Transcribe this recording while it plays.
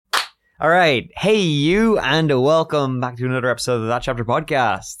All right. Hey, you, and welcome back to another episode of That Chapter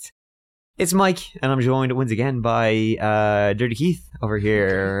Podcast. It's Mike, and I'm joined once again by Dirty Keith over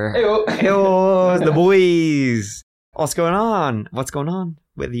here. Heyo. Heyo, the boys. What's going on? What's going on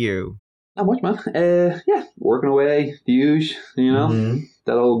with you? Not much, man. Working away, the usual,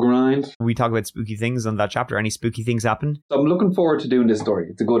 that old grind. We talk about spooky things on That Chapter. Any spooky things happen? So I'm looking forward to doing this story.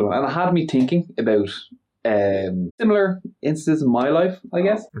 It's a good one. And it had me thinking about similar instances in my life, I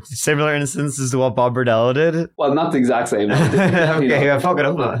guess. Similar instances to what Bob Berdella did? Well, not the exact same. Okay, fuck it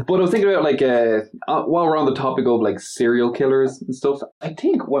up. But I was thinking about, while we're on the topic of, serial killers and stuff, I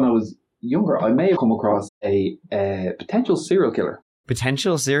think when I was younger, I may have come across a potential serial killer.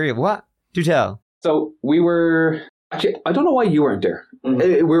 Potential serial? What? Do tell. So we were... Actually, I don't know why you weren't there.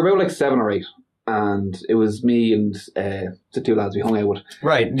 We were about 7 or 8. And it was me and the two lads we hung out with.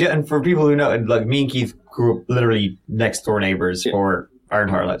 Right. Yeah, and for people who know, me and Keith grew up literally next door neighbours for our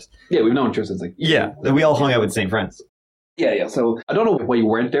entire lives. Yeah, we've known each other since Yeah, we all hung out with the same friends. Yeah. So I don't know why you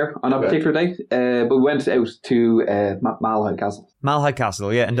weren't there on that particular day, but we went out to Malahide Castle. Malahide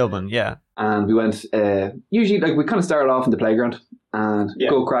Castle, yeah, in Dublin, yeah. And we went, usually, we kind of started off in the playground and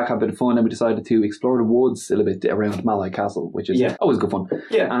go crack, have a bit of fun, and we decided to explore the woods a little bit around Malahide Castle, which is always good fun.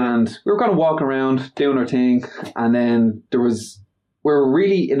 Yeah. And we were kind of walking around, doing our thing, and then we were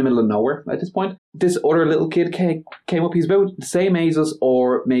really in the middle of nowhere at this point. This other little kid came up. He's about the same age as us,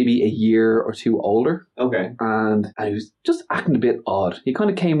 or maybe a year or two older. Okay. And he was just acting a bit odd. He kind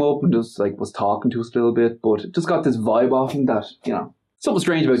of came up and just was talking to us a little bit, but just got this vibe off him that, something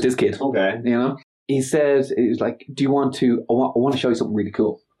strange about this kid. Okay. He said, he was like, do you want to, I want to show you something really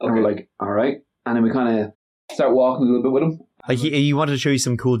cool. Okay. And we're like, all right. And then we kind of start walking a little bit with him. He wanted to show you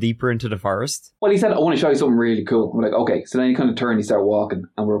some cool deeper into the forest? Well, he said, I want to show you something really cool. I'm like, okay. So then he kind of turned, he started walking,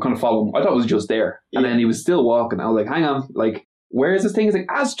 and we were kind of following him. I thought it was just there. And then he was still walking. I was like, hang on, where is this thing? He's like,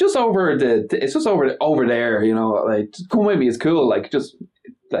 it's just over over there, just come with me, it's cool, just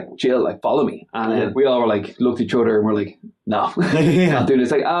chill, follow me. And we all were looked at each other and we're like, no, not doing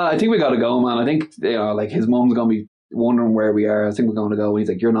this. I think we gotta go, man. I think, his mum's gonna be wondering where we are. I think we're gonna go. And he's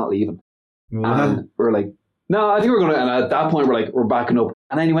like, you're not leaving. And we're like, no, I think we're going to... And at that point, we're backing up.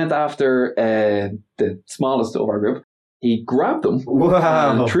 And then he went after the smallest of our group. He grabbed him.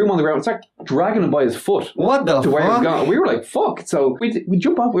 Wow. And threw him on the ground and started dragging him by his foot. What the fuck? To where he was going. We were like, fuck. So we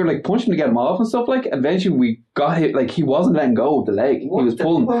jump off. We were punching to get him off and stuff Eventually, we got hit. He wasn't letting go of the leg. What he was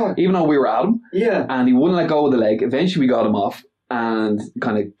pulling. Fuck? Even though we were at him. Yeah. And he wouldn't let go of the leg. Eventually, we got him off. And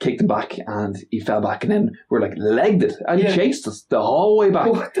kind of kicked him back, and he fell back, and then we're legged it, and he chased us the whole way back.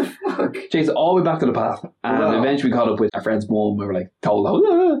 What the fuck? Chased us all the way back to the path, and eventually we caught up with our friend's mum. We were told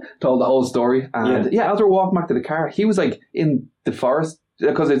the whole story, and as we were walking back to the car, he was in the forest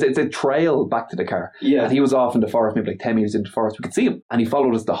because it's a trail back to the car. Yeah, and he was off in the forest, maybe 10 meters into the forest. We could see him, and he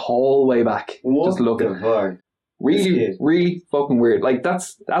followed us the whole way back, just looking. The fuck? Really, really fucking weird.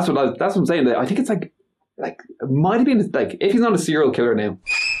 That's what I'm saying. I think it's it might have been if he's not a serial killer now,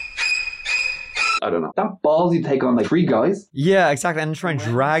 I don't know. That ballsy take on 3 guys. Yeah, exactly, and try and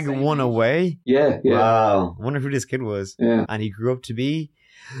drag one away. Yeah. Wow. I wonder who this kid was. Yeah. And he grew up to be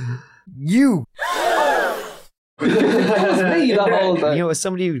you. That was me that whole time. As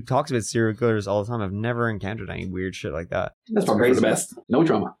somebody who talks about serial killers all the time, I've never encountered any weird shit like that. That's probably for the best. No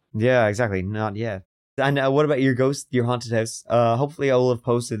drama. Yeah, exactly. Not yet. And what about your ghost, your haunted house? Hopefully I will have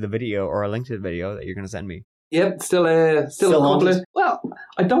posted the video or a link to the video that you're going to send me. Yep, still a couple of... Well,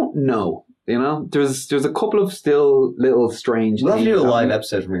 I don't know. There's a couple of still little strange We'll have to do a live happening.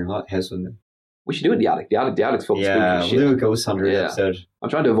 episode from your house, wouldn't we? We should do it in the attic. The attic's fucking spooky as shit. We'll do a ghost hunter episode. I'm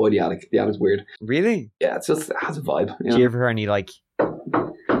trying to avoid the attic. The attic's weird. Really? Yeah, it has a vibe. Do you ever hear any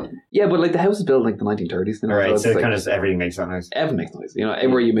Yeah, but the house is built in the 1930s. Alright, so kind of everything makes that noise. Everything makes noise.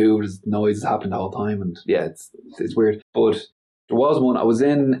 Everywhere you move, there's noise happening the whole time, and it's weird. But there was one. I was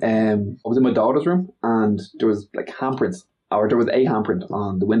in my daughter's room, and there was handprints, or there was a handprint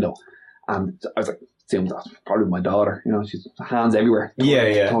on the window, and I was assumed that's probably my daughter. She's hands everywhere.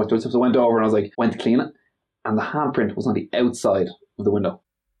 Yeah. So I went over and I was went to clean it, and the handprint was on the outside of the window.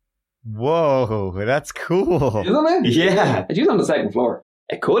 Whoa, that's cool. Isn't it? Yeah. It's on the second floor.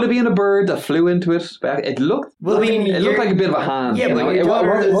 It could have been a bird that flew into it. But it looked it looked like a bit of a hand. Yeah, but it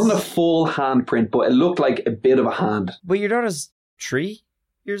wasn't a full handprint, but it looked like a bit of a hand. But your daughter's 3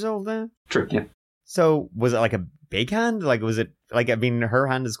 years old now? True, yeah. So was it a big hand? Was it her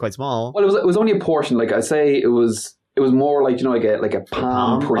hand is quite small. Well, it was only a portion. I say it was It was more like, like a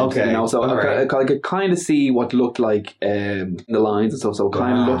palm print, Okay. so I could kind of see what looked like the lines and stuff, so it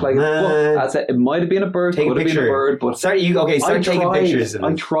kind of looked like it. Well, that's it. It might have been a bird, could have been a bird, but start taking pictures of it.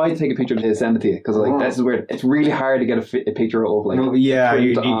 I tried to take a picture to send it to you, because this is weird. It's really hard to get a picture of, like, you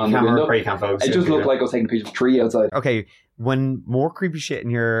can't focus. It just looked like I was taking a picture of a tree outside. Okay, when more creepy shit in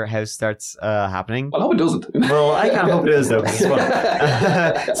your house starts happening... Well, I hope it doesn't. Well, I kind of hope it is, though, because it's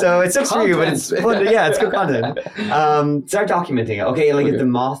fun. So it sucks for you, but it's fun. Yeah, it's good content. Start documenting it. Okay, if the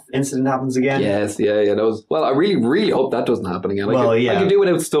moth incident happens again. Yes, that was... Well, I really, really hope that doesn't happen again. I can do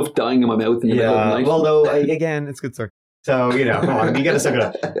without stuff dying in my mouth in the middle of the night. Well, though, again, it's a good story. So, come on, you gotta suck it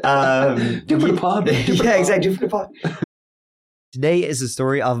up. Do for the pod. Yeah, exactly, do for the pod. Today is the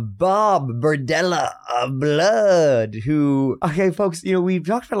story of Bob Berdella of Blood, who... Okay, folks, we've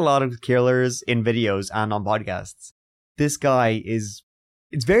talked about a lot of killers in videos and on podcasts. This guy is...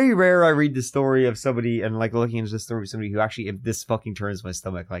 It's very rare I read the story of somebody and, looking into the story of somebody who actually... If this fucking turns my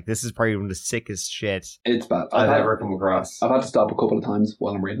stomach. This is probably one of the sickest shit it's bad. I've ever come across. I've had to stop a couple of times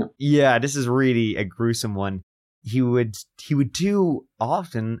while I'm reading it. Yeah, this is really a gruesome one. He would do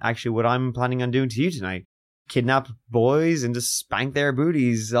often, actually, what I'm planning on doing to you tonight. Kidnap boys and just spank their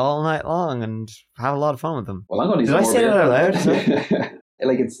booties all night long and have a lot of fun with them. Well, I'm going to... Did I say that out loud?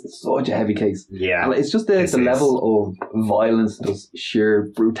 It's such a heavy case. Yeah. And it's just the level of violence, just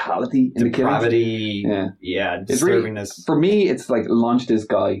sheer brutality in the depravity. Yeah, disturbingness. For me, it's launch this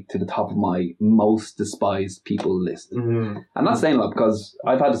guy to the top of my most despised people list. Mm-hmm. And that's saying a lot, because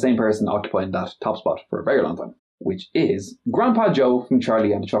I've had the same person occupying that top spot for a very long time, which is Grandpa Joe from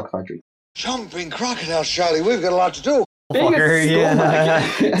Charlie and the Chocolate Factory. Jumping crocodiles, Charlie. We've got a lot to do. Fucker, yeah.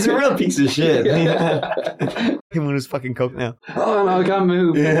 He's a real piece of shit. Him with his fucking coke now. Oh no, I can't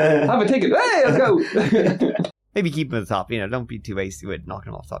move. Yeah. Have a ticket. Hey, let's go. Maybe keep him at the top. Don't be too hasty with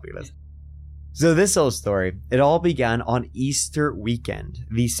knocking him off the top of your list. So this whole story, it all began on Easter weekend,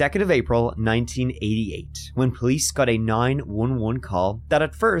 the 2nd of April, 1988, when police got a 911 call that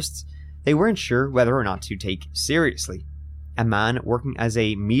at first they weren't sure whether or not to take seriously. A man working as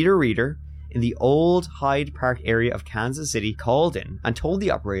a meter reader in the old Hyde Park area of Kansas City called in and told the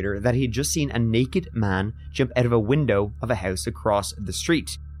operator that he had just seen a naked man jump out of a window of a house across the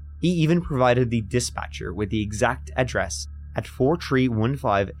street. He even provided the dispatcher with the exact address at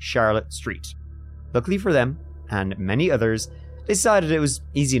 4315 Charlotte Street. Luckily for them, and many others, they decided it was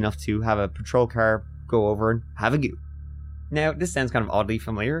easy enough to have a patrol car go over and have a go. Now, this sounds kind of oddly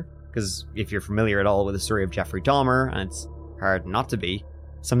familiar, because if you're familiar at all with the story of Jeffrey Dahmer, and it's hard not to be,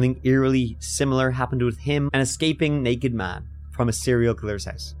 something eerily similar happened with him, an escaping naked man from a serial killer's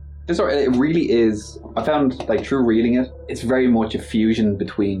house. This story, it really is, I found, through reading it, it's very much a fusion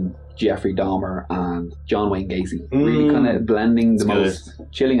between Jeffrey Dahmer and John Wayne Gacy. Really kind of blending the most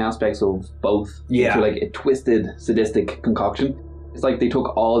chilling aspects of both into a twisted, sadistic concoction. It's like they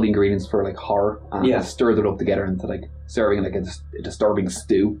took all the ingredients for horror and stirred it up together into serving a disturbing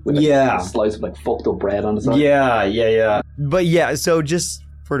stew with a slice of fucked up bread on the side. Yeah. But yeah, so just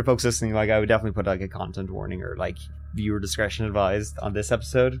for the folks listening, I would definitely put a content warning or viewer discretion advised on this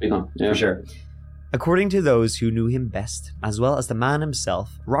episode. Yeah. For sure. According to those who knew him best, as well as the man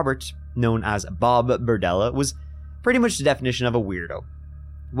himself, Robert, known as Bob Berdella, was pretty much the definition of a weirdo.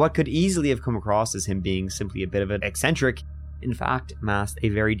 What could easily have come across as him being simply a bit of an eccentric, in fact, masked a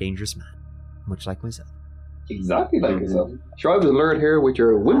very dangerous man, much like myself. Exactly like yourself. Sure, I was lured here with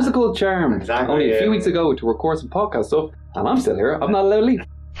your whimsical charm. Exactly. Only a few weeks ago to record some podcast stuff, and I'm still here. I'm not allowed to leave.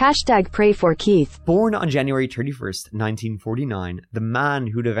 Pray for Keith. Born on January 31st, 1949, the man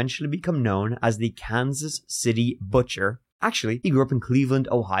who'd eventually become known as the Kansas City Butcher, actually, he grew up in Cleveland,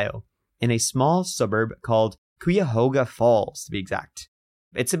 Ohio, in a small suburb called Cuyahoga Falls, to be exact.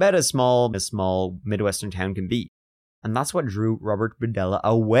 It's about as small Midwestern town can be. And that's what drew Robert Berdella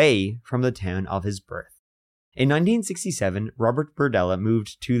away from the town of his birth. In 1967, Robert Berdella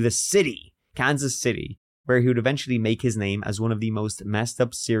moved to the city, Kansas City, where he would eventually make his name as one of the most messed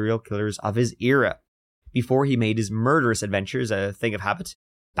up serial killers of his era. Before he made his murderous adventures a thing of habit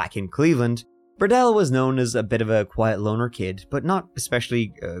back in Cleveland, Berdella was known as a bit of a quiet loner kid, but not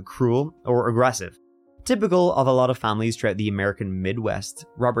especially cruel or aggressive. Typical of a lot of families throughout the American Midwest,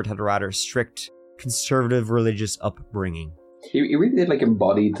 Robert had a rather strict, conservative religious upbringing. He really did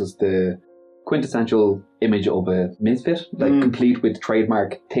embody just the quintessential image of a misfit, complete with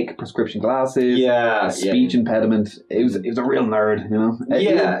trademark thick prescription glasses, speech impediment. It was a real nerd,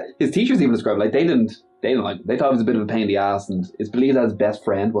 His teachers even described they didn't like. They thought it was a bit of a pain in the ass, and it's believed that his best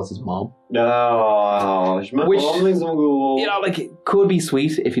friend was his mom. Which it could be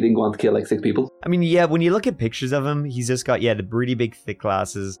sweet if he didn't go on to kill 6 people. I mean, yeah, when you look at pictures of him, he's just got the really big thick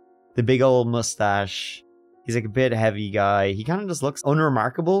glasses, the big old mustache. He's like a bit heavy guy. He kind of just looks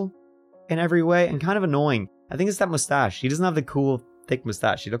unremarkable in every way and kind of annoying. I think it's that mustache. He doesn't have the cool, thick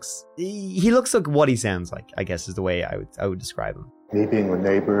mustache. He looks like what he sounds like, I guess is the way I would describe him. Me being a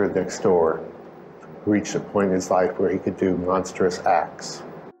neighbor next door, reached a point in his life where he could do monstrous acts.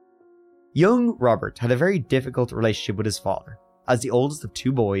 Young Robert had a very difficult relationship with his father. As the oldest of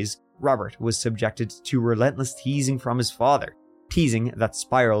two boys, Robert was subjected to relentless teasing from his father, teasing that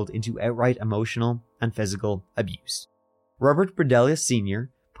spiraled into outright emotional and physical abuse. Robert Berdella Sr.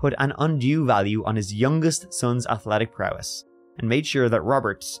 put an undue value on his youngest son's athletic prowess and made sure that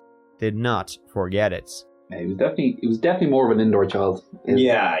Robert did not forget it. He was definitely more of an indoor child.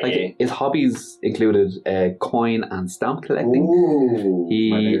 His hobbies included coin and stamp collecting. Ooh,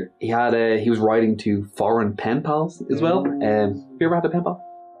 he was writing to foreign pen pals as well. Have you ever had a pen pal?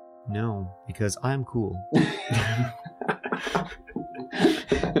 No, because I'm cool.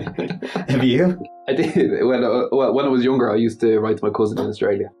 Have you? I did. When I was younger, I used to write to my cousin in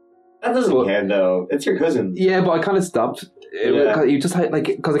Australia. That doesn't count though. It's your cousin. Yeah, but I kind of stopped. You just had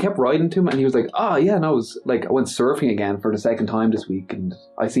because I kept writing to him, and he was like, "Oh yeah, no." It was like I went surfing again for the second time this week, and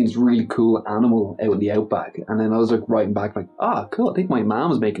I seen this really cool animal out in the outback, and then I was like writing back like, "Ah, cool. I think my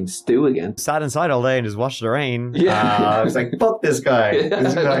mom's making stew again." Sat inside all day and just watched the rain. Yeah, I was like, "Fuck this guy."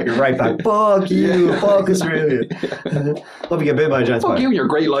 This guy, right back. Fuck you. Fuck Australia. Hope you get bit by a giant spider. Fuck you and your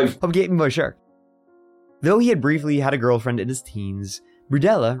great life. Hope you get eaten by a shark. Though he had briefly had a girlfriend in his teens,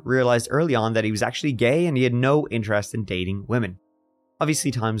 Berdella realized early on that he was actually gay and he had no interest in dating women.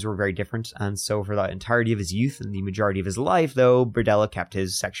 Obviously, times were very different, and so for the entirety of his youth and the majority of his life, though, Berdella kept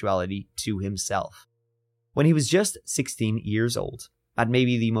his sexuality to himself. When he was just 16 years old, at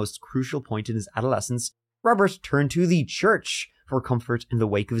maybe the most crucial point in his adolescence, Robert turned to the church for comfort in the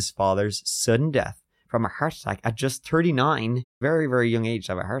wake of his father's sudden death from a heart attack at just 39, very, very young age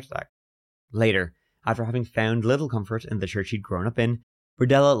to have a heart attack. Later, after having found little comfort in the church he'd grown up in,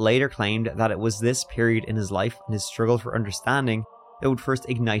 Berdella later claimed that it was this period in his life and his struggle for understanding that would first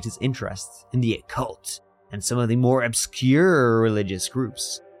ignite his interest in the occult and some of the more obscure religious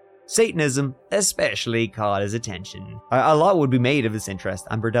groups. Satanism especially caught his attention. A lot would be made of this interest,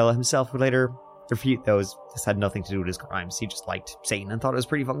 and Berdella himself would later refute those. This had nothing to do with his crimes. He just liked Satan and thought it was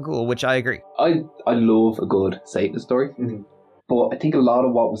pretty fucking cool, which I agree. I love a good Satanist story. Mm-hmm. But I think a lot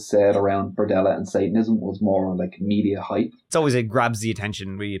of what was said around Berdella and Satanism was more like media hype. It's always, it grabs the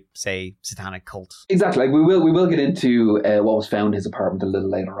attention when you say satanic cult. Exactly. Like we will get into what was found in his apartment a little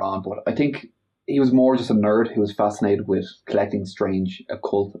later on. But I think he was more just a nerd who was fascinated with collecting strange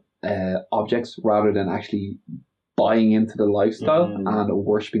occult objects rather than actually buying into the lifestyle and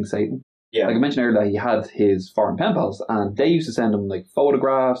worshipping Satan. Yeah. Like I mentioned earlier, he had his foreign pen pals, and they used to send him like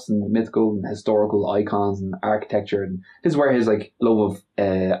photographs and mythical and historical icons and architecture, and this is where his like love of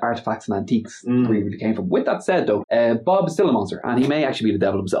artifacts and antiques really came from. With that said, though, Bob is still a monster, and he may actually be the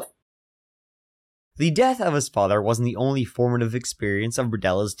devil himself. The death of his father wasn't the only formative experience of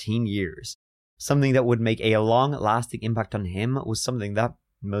Berdella's teen years. Something that would make a long-lasting impact on him was something that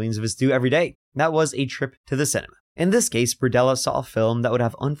millions of us do every day. That was a trip to the cinema. In this case, Berdella saw a film that would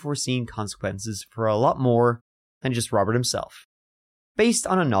have unforeseen consequences for a lot more than just Robert himself. Based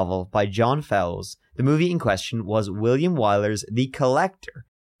on a novel by John Fowles, the movie in question was William Wyler's The Collector.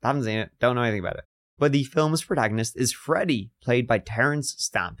 I haven't seen it, don't know anything about it. But the film's protagonist is Freddy, played by Terence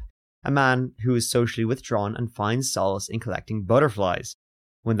Stamp, a man who is socially withdrawn and finds solace in collecting butterflies.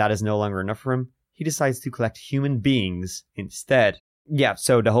 When that is no longer enough for him, he decides to collect human beings instead. Yeah,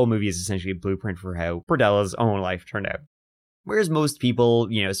 so the whole movie is essentially a blueprint for how Berdella's own life turned out. Whereas most people,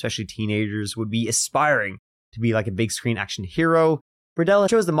 especially teenagers, would be aspiring to be like a big screen action hero, Berdella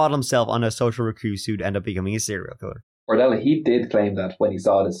chose to model himself on a social recluse who'd end up becoming a serial killer. Berdella, he did claim that when he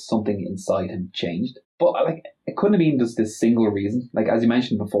saw this, something inside him changed. But it couldn't have been just this single reason. Like, as you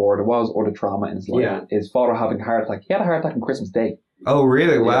mentioned before, there was other trauma in his life. Yeah. His father having a heart attack. He had a heart attack on Christmas Day. Oh,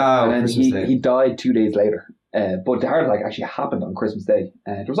 really? Wow. And then he died 2 days later. But the heart attack actually happened on Christmas Day.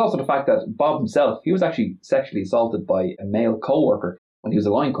 There was also the fact that Bob himself, he was actually sexually assaulted by a male co-worker when he was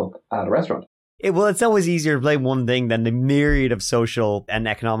a line cook at a restaurant. It's always easier to blame one thing than the myriad of social and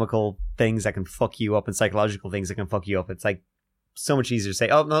economical things that can fuck you up and psychological things that can fuck you up. It's like so much easier to say,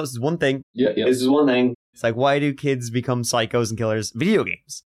 oh, no, this is one thing. Yeah. This is one thing. It's like, why do kids become psychos and killers? Video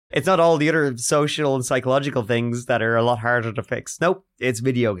games. It's not all the other social and psychological things that are a lot harder to fix. Nope, it's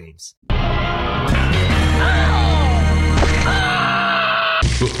video games.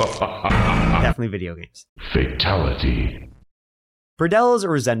 Definitely video games. Fatality. Berdella's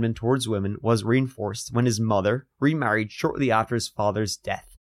resentment towards women was reinforced when his mother remarried shortly after his father's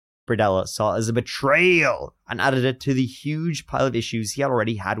death. Berdella saw it as a betrayal and added it to the huge pile of issues he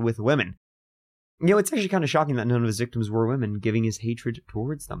already had with women. It's actually kind of shocking that none of his victims were women, giving his hatred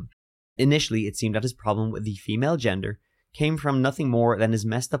towards them. Initially, it seemed that his problem with the female gender came from nothing more than his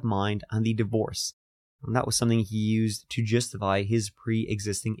messed up mind and the divorce. And that was something he used to justify his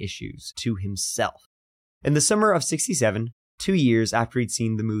pre-existing issues to himself. In the summer of 1967, 2 years after he'd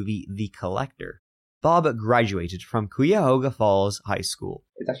seen the movie The Collector, Bob graduated from Cuyahoga Falls High School.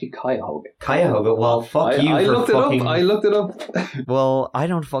 It's actually Cuyahoga. Cuyahoga? Well, fuck you I for looked fucking... I looked it up. Well, I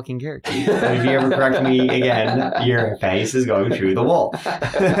don't fucking care, Keith. And if you ever correct me again, your face is going through the wall.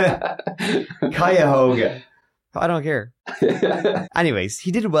 Cuyahoga. I don't care. Anyways,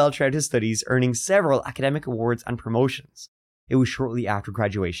 he did well throughout his studies, earning several academic awards and promotions. It was shortly after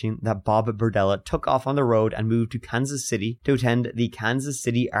graduation that Bob Berdella took off on the road and moved to Kansas City to attend the Kansas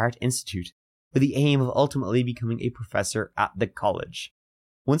City Art Institute, with the aim of ultimately becoming a professor at the college.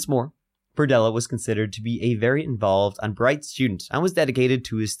 Once more, Berdella was considered to be a very involved and bright student and was dedicated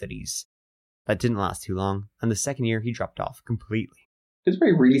to his studies. That didn't last too long, and the second year he dropped off completely. This is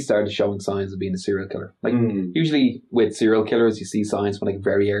where he really started showing signs of being a serial killer. Usually with serial killers, you see signs from a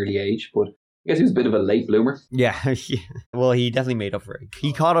very early age, but I guess he was a bit of a late bloomer. Yeah. Well, he definitely made up for it.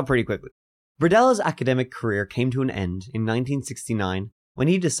 He caught up pretty quickly. Berdella's academic career came to an end in 1969 when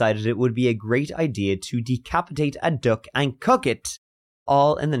he decided it would be a great idea to decapitate a duck and cook it,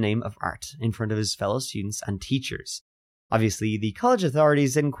 all in the name of art, in front of his fellow students and teachers. Obviously, the college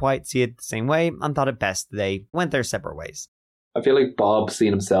authorities didn't quite see it the same way and thought it best they went their separate ways. I feel like Bob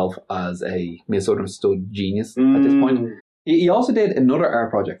seen himself as a misunderstood genius at this point. He also did another art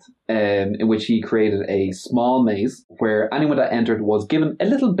project in which he created a small maze where anyone that entered was given a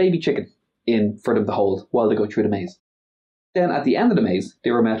little baby chicken in for them to hold while they go through the maze. Then at the end of the maze,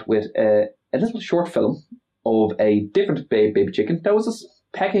 they were met with a little short film of a different baby chicken that was just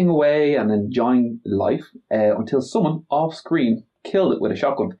pecking away and enjoying life until someone off screen killed it with a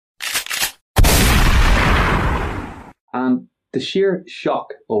shotgun. And the sheer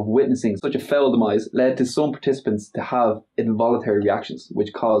shock of witnessing such a foul demise led to some participants to have involuntary reactions,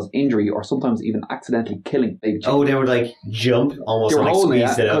 which caused injury or sometimes even accidentally killing baby chickens. Oh, they would like jump almost They were and like holding it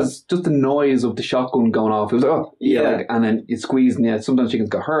squeeze it out. because just the noise of the shotgun going off, it was like, oh, Yeah. and then it squeezed, and sometimes chickens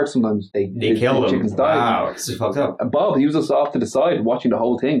got hurt, sometimes they killed them. chickens died. Wow, it's just fucked up. And Bob, he was just off to the side watching the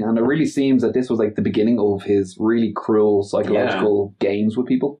whole thing, and it really seems that this was like the beginning of his really cruel psychological games with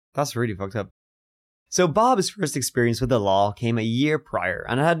people. That's really fucked up. So Bob's first experience with the law came a year prior,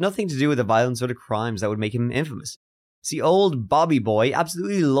 and it had nothing to do with the violence or the crimes that would make him infamous. See, old Bobby boy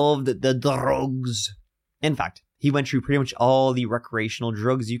absolutely loved the drugs. In fact, he went through pretty much all the recreational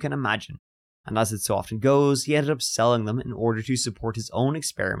drugs you can imagine. And as it so often goes, he ended up selling them in order to support his own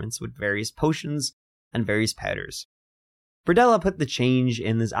experiments with various potions and various powders. Berdella put the change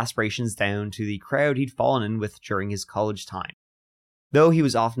in his aspirations down to the crowd he'd fallen in with during his college time. Though he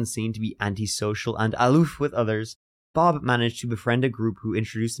was often seen to be antisocial and aloof with others, Bob managed to befriend a group who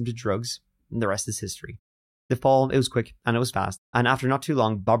introduced him to drugs, and the rest is history. The fall, it was quick and it was fast, and after not too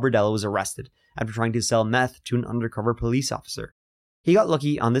long, Bob Berdella was arrested after trying to sell meth to an undercover police officer. He got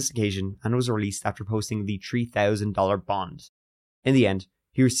lucky on this occasion and was released after posting the $3,000 bond. In the end,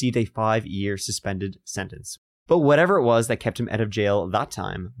 he received a 5-year suspended sentence. But whatever it was that kept him out of jail that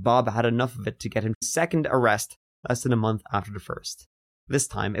time, Bob had enough of it to get him second arrest less than a month after the first. This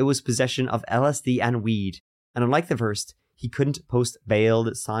time, it was possession of LSD and weed, and unlike the first, he couldn't post bail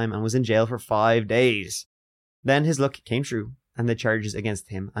this time and was in jail for 5 days. Then his luck came true, and the charges against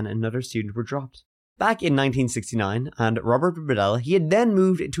him and another student were dropped. Back in 1969, and Robert Berdella, he had then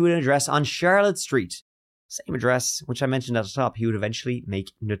moved to an address on Charlotte Street. Same address, which I mentioned at the top, he would eventually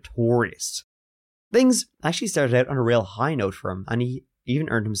make notorious. Things actually started out on a real high note for him, and he even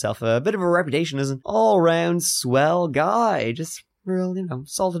earned himself a bit of a reputation as an all-round swell guy, just real,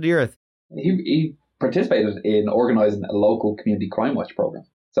 salt of the earth. He participated in organising a local community crime watch program.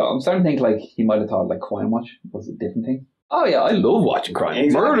 So I'm starting to think like he might have thought like crime watch was a different thing. Oh yeah, I love watching crime.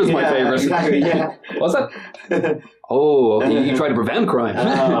 Exactly, Murder's my favourite. Exactly, yeah. What's that? Oh, okay, you try to prevent crime.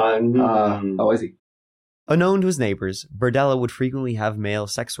 I see. Unknown to his neighbours, Berdella would frequently have male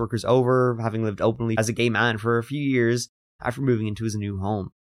sex workers over, having lived openly as a gay man for a few years after moving into his new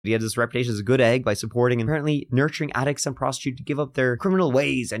home. He had this reputation as a good egg by supporting and apparently nurturing addicts and prostitutes to give up their criminal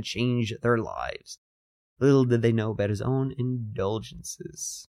ways and change their lives. Little did they know about his own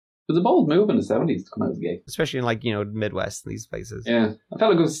indulgences. It was a bold move in the 70s to come out as gay. Especially in the Midwest and these places. Yeah. I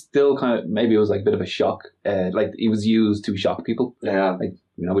felt like it was still kind of, maybe it was like a bit of a shock. Like he was used to shock people. Yeah. Like,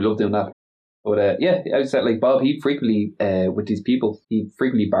 we love doing that. But yeah, I said like Bob, he frequently, with these people, he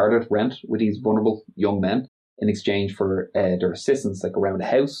frequently bartered rent with these vulnerable young men in exchange for their assistance, like around the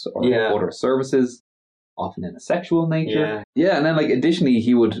house or other services. often in a sexual nature. Yeah, and then like additionally,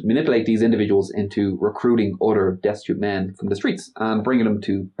 he would manipulate these individuals into recruiting other destitute men from the streets and bringing them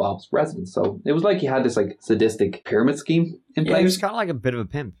to Bob's residence. So it was like he had this like sadistic pyramid scheme in Yeah, he was place. kind of like a bit of a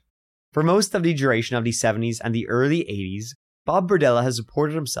pimp. For most of the duration of the 70s and the early 80s, Bob Berdella has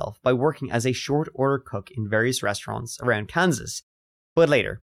supported himself by working as a short order cook in various restaurants around Kansas. But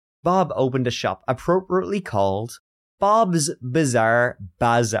later, Bob opened a shop appropriately called Bob's Bizarre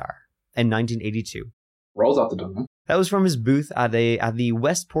Bazaar in 1982. Rolls off the tongue, huh? That was from his booth at the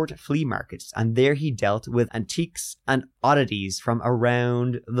Westport Flea Market, and there he dealt with antiques and oddities from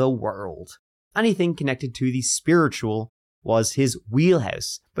around the world. Anything connected to the spiritual was his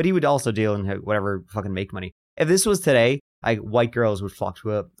wheelhouse, but he would also deal in whatever fucking make money. If this was today, like white girls would flock to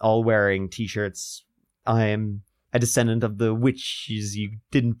it, all wearing t-shirts. I am a descendant of the witches you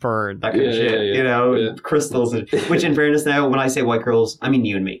didn't burn, that kind of shit, you know, crystals. Which, in fairness, now when I say white girls, I mean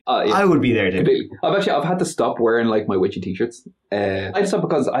you and me. I would be there, dude. Completely. I've had to stop wearing like my witchy t-shirts. I stopped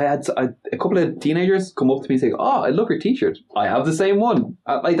because I had a couple of teenagers come up to me saying, "Oh, I love your t-shirt. I have the same one."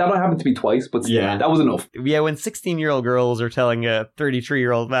 Like that happened to me twice, but still, that was enough. Yeah, when 16-year-old girls are telling a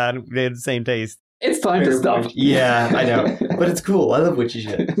 33-year-old man they have the same taste. It's time to stop. Yeah, I know. But it's cool. I love witchy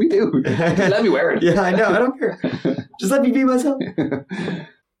shit. Me too. Let me wear it. Yeah, I know. I don't care. Just let me be myself.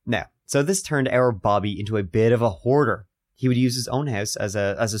 Now, so this turned our Bobby into a bit of a hoarder. He would use his own house as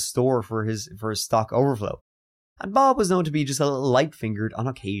a store for his stock overflow. And Bob was known to be just a little light-fingered on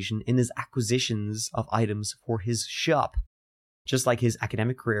occasion in his acquisitions of items for his shop. Just like his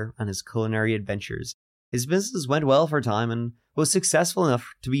academic career and his culinary adventures, his business went well for a time and was successful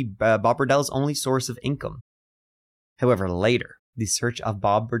enough to be Bob Berdella's only source of income. However, later, the search of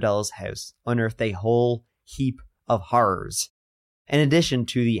Bob Berdella's house unearthed a whole heap of horrors. In addition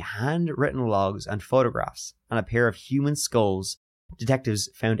to the handwritten logs and photographs and a pair of human skulls, detectives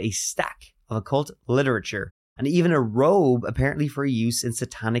found a stack of occult literature and even a robe apparently for use in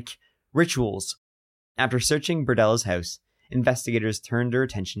satanic rituals. After searching Berdella's house, investigators turned their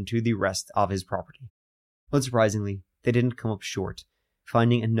attention to the rest of his property. Unsurprisingly, they didn't come up short,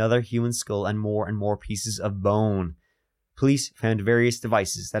 finding another human skull and more pieces of bone. Police found various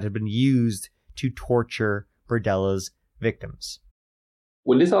devices that had been used to torture Berdella's victims.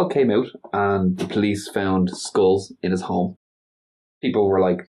 When this all came out and the police found skulls in his home, people were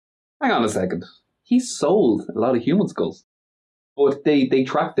like, hang on a second, he sold a lot of human skulls. But they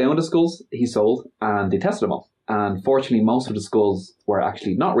tracked down the skulls he sold and they tested them all. And fortunately, most of the skulls were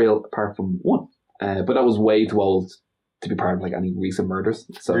actually not real apart from one. But that was way too old to be part of like any recent murders.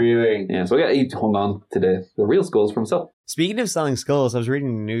 So, Really? Yeah, so he hung on to the real skulls for himself. Speaking of selling skulls, I was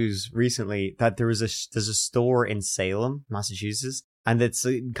reading the news recently that there's a store in Salem, Massachusetts, and it's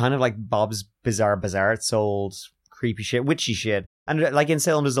kind of like Bob's Bizarre Bazaar. It sold creepy shit, witchy shit. And like in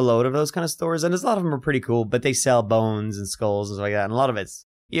Salem, there's a load of those kind of stores, and there's a lot of them are pretty cool, but they sell bones and skulls and stuff like that. And a lot of it's,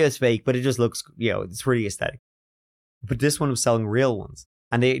 it's fake, but it just looks, it's pretty aesthetic. But this one was selling real ones.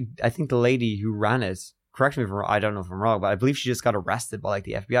 And I think the lady who ran it, correct me if I don't know if I'm wrong, but I believe she just got arrested by like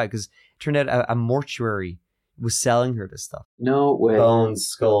the FBI because it turned out a mortuary was selling her this stuff. No way. Bones,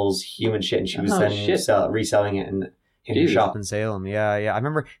 skulls, human shit, and she was then reselling it in her shop in Salem. Yeah. I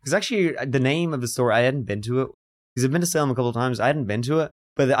remember, because actually the name of the store, I hadn't been to it, because I've been to Salem a couple of times. I hadn't been to it,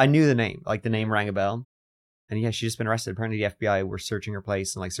 but I knew the name. Like the name rang a bell. And yeah, she'd just been arrested. Apparently the FBI were searching her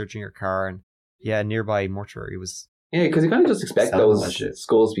place and like searching her car, and yeah, nearby mortuary was... Yeah, because you kind of just expect those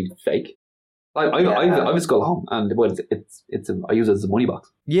skulls to be fake. I have a skull at home, and I use it as a money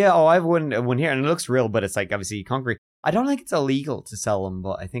box. Yeah, I have one here, and it looks real, but it's like obviously concrete. I don't think it's illegal to sell them,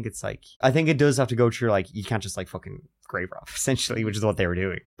 but I think it does have to go through like, you can't just like fucking grave rob, essentially, which is what they were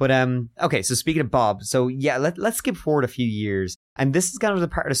doing. But okay, so speaking of Bob, so yeah, let's skip forward a few years, and this is kind of the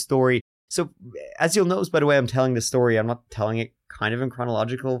part of the story. So as you'll notice by the way I'm telling the story, I'm not telling it kind of in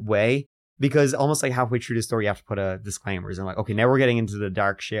chronological way. Because almost like halfway through the story, you have to put a disclaimers. I'm like, okay, now we're getting into the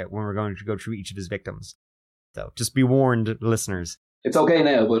dark shit when we're going to go through each of his victims. So just be warned, listeners. It's okay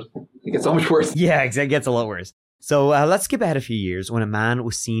now, but it gets so much worse. Yeah, it gets a lot worse. So let's skip ahead a few years when a man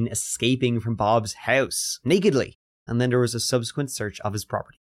was seen escaping from Bob's house nakedly. And then there was a subsequent search of his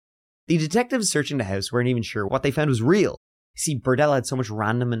property. The detectives searching the house weren't even sure what they found was real. You see, Berdella had so much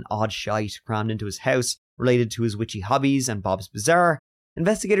random and odd shite crammed into his house related to his witchy hobbies and Bob's Bazaar.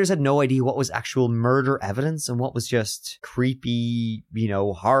 Investigators had no idea what was actual murder evidence and what was just creepy,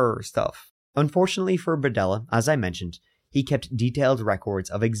 horror stuff. Unfortunately for Berdella, as I mentioned, he kept detailed records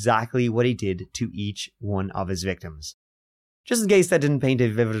of exactly what he did to each one of his victims. Just in case that didn't paint a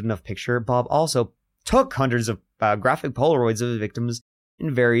vivid enough picture, Bob also took hundreds of graphic Polaroids of his victims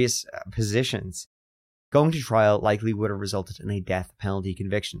in various positions. Going to trial likely would have resulted in a death penalty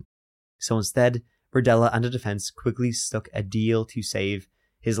conviction. So instead, Berdella and the defense quickly struck a deal to save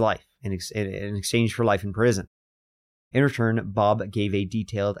his life in exchange for life in prison. In return, Bob gave a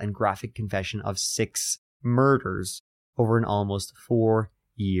detailed and graphic confession of 6 murders over an almost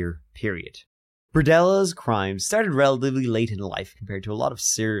 4-year period. Berdella's crimes started relatively late in life compared to a lot of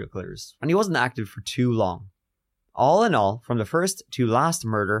serial killers, and he wasn't active for too long. All in all, from the first to last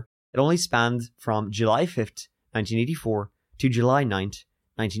murder, it only spanned from July 5th, 1984 to July 9th,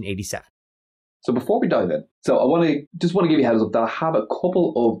 1987. So before we dive in, I want to give you a heads up that I have a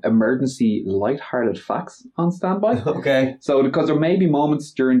couple of emergency light-hearted facts on standby. Okay. So because there may be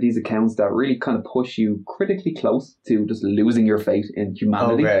moments during these accounts that really kind of push you critically close to just losing your faith in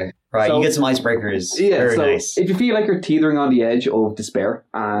humanity. Okay. Right, So- you get some icebreakers. Yeah, Very so nice. if you feel like you're teetering on the edge of despair,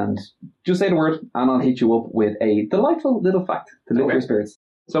 and just say the word and I'll hit you up with a delightful little fact to lift Okay. your spirits.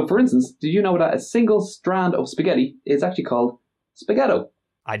 So for instance, did you know that a single strand of spaghetti is actually called spaghetto?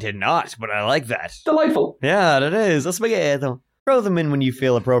 I did not, but I like that. Delightful. Yeah, that is. A spaghetti. Throw them in when you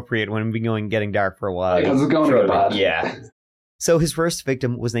feel appropriate when we're getting dark for a while. Because it's going to get bad. Yeah. So his first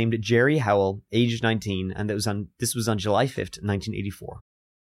victim was named Jerry Howell, aged 19, and this was on July 5th, 1984.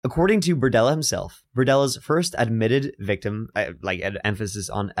 According to Berdella himself, Berdella's first admitted victim, emphasis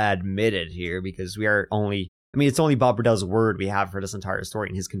on admitted here, because it's only Bob Berdella's word we have for this entire story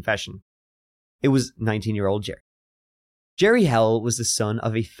in his confession. It was 19-year-old Jerry. Jerry Howell was the son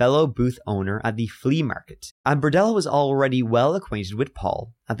of a fellow booth owner at the flea market, and Berdella was already well acquainted with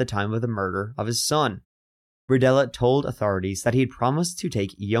Paul at the time of the murder of his son. Berdella told authorities that he had promised to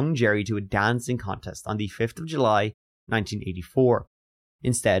take young Jerry to a dancing contest on the 5th of July, 1984.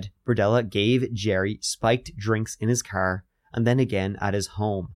 Instead, Berdella gave Jerry spiked drinks in his car and then again at his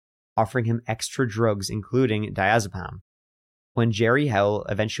home, offering him extra drugs including diazepam. When Jerry Howell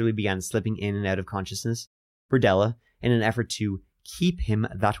eventually began slipping in and out of consciousness, Berdella, in an effort to keep him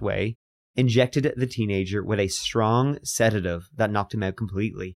that way, injected the teenager with a strong sedative that knocked him out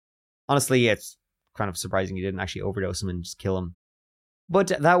completely. Honestly, it's kind of surprising he didn't actually overdose him and just kill him. But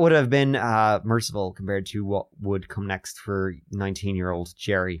that would have been merciful compared to what would come next for 19-year-old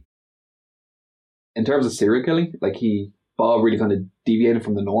Jerry. In terms of serial killing, Bob really kind of deviated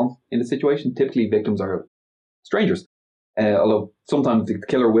from the norm in the situation. Typically, victims are strangers. Although sometimes the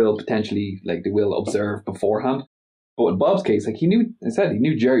killer will potentially, they will observe beforehand. But in Bob's case, he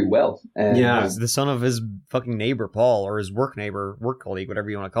knew Jerry well. Yeah, the son of his fucking neighbor, Paul, or his work colleague, whatever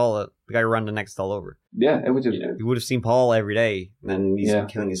you want to call it. The guy who ran the next all over. Yeah, it was just, You would have seen Paul every day. And then he's Yeah.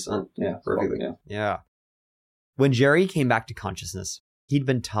 killing his son. yeah, Perfectly. yeah. Yeah. When Jerry came back to consciousness, he'd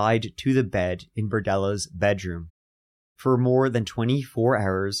been tied to the bed in Berdella's bedroom for more than 24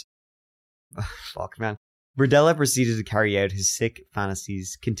 hours. Fuck, man. Berdella proceeded to carry out his sick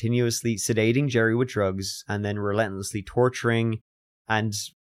fantasies, continuously sedating Jerry with drugs and then relentlessly torturing and,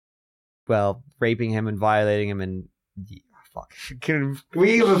 raping him and violating him and... fuck. Can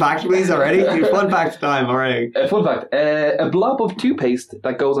we give a fact, please, already? Fun fact time already. Fun fact, a blob of toothpaste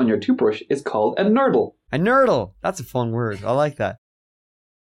that goes on your toothbrush is called a nurdle. A nurdle! That's a fun word. I like that.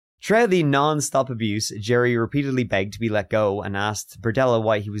 Throughout the non-stop abuse, Jerry repeatedly begged to be let go and asked Berdella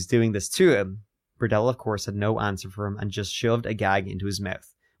why he was doing this to him. Berdella, of course, had no answer for him and just shoved a gag into his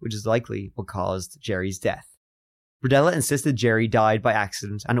mouth, which is likely what caused Jerry's death. Berdella insisted Jerry died by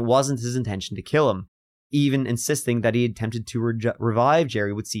accident and it wasn't his intention to kill him, even insisting that he attempted to revive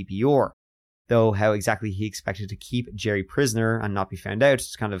Jerry with CPR, though how exactly he expected to keep Jerry prisoner and not be found out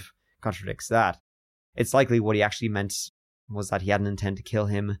kind of contradicts that. It's likely what he actually meant was that he hadn't intended to kill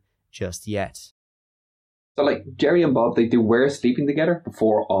him just yet. So, Jerry and Bob, they were sleeping together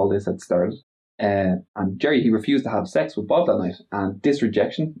before all this had started. And Jerry, he refused to have sex with Bob that night. And this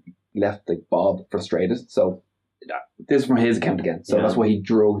rejection left Bob frustrated. So this is from his account again. So that's why he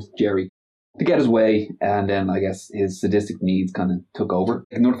drugged Jerry to get his way. And then I guess his sadistic needs kind of took over.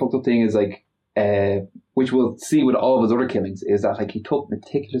 Another fucked up thing is which we'll see with all of his other killings, is that he took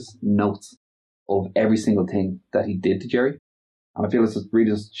meticulous notes of every single thing that he did to Jerry. And I feel this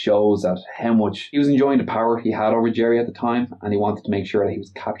really just shows that how much he was enjoying the power he had over Jerry at the time, and he wanted to make sure that he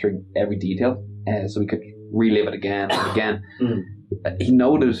was capturing every detail so he could relive it again and again. He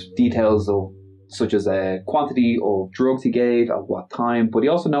noted details of such as quantity of drugs he gave at what time, but he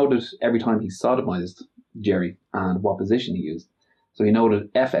also noted every time he sodomized Jerry and what position he used. So he noted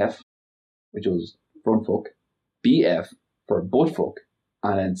FF, which was front fuck, BF for butt fuck,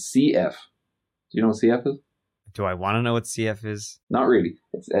 and then CF. Do you know what CF is? Do I want to know what CF is? Not really.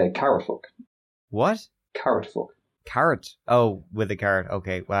 It's carrot fuck. What? Carrot fuck. Carrot. Oh, with a carrot.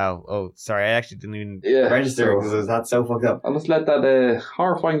 Okay, wow. Oh, sorry, I actually didn't even register because that's so fucked up. I'll just let that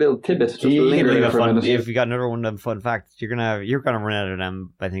horrifying little tidbit just linger there for a minute. If you got another one of them fun facts, you're gonna run out of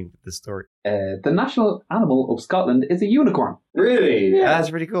them, I think, with this story. The national animal of Scotland is a unicorn. Really? Yeah, that's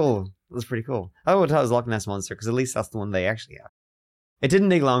pretty cool. That's pretty cool. I would thought it was Loch Ness Monster because at least that's the one they actually have. It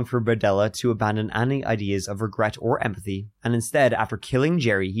didn't take long for Berdella to abandon any ideas of regret or empathy, and instead, after killing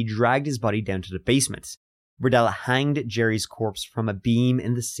Jerry, he dragged his body down to the basement. Berdella hanged Jerry's corpse from a beam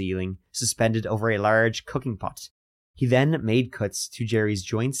in the ceiling, suspended over a large cooking pot. He then made cuts to Jerry's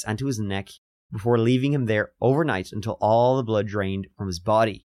joints and to his neck before leaving him there overnight until all the blood drained from his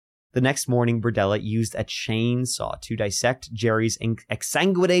body. The next morning, Berdella used a chainsaw to dissect Jerry's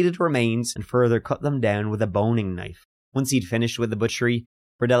exsanguinated remains and further cut them down with a boning knife. Once he'd finished with the butchery,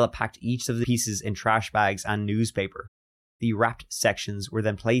 Berdella packed each of the pieces in trash bags and newspaper. The wrapped sections were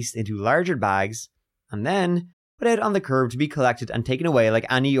then placed into larger bags and then put out on the curb to be collected and taken away like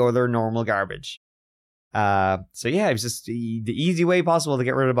any other normal garbage. So yeah, it was just the easy way possible to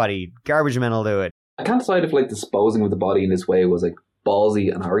get rid of the body. Garbage men will do it. I can't decide if disposing of the body in this way was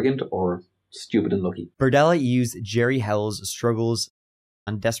ballsy and arrogant or stupid and lucky. Berdella used Jerry Howell's struggles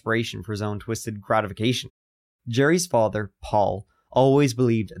and desperation for his own twisted gratification. Jerry's father, Paul, always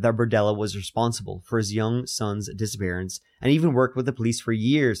believed that Berdella was responsible for his young son's disappearance and even worked with the police for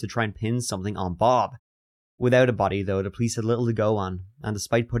years to try and pin something on Bob. Without a body, though, the police had little to go on, and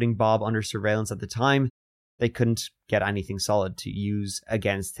despite putting Bob under surveillance at the time, they couldn't get anything solid to use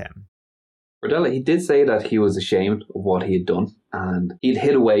against him. Berdella, he did say that he was ashamed of what he had done, and he'd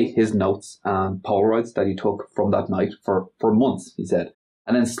hid away his notes and Polaroids that he took from that night for months, he said.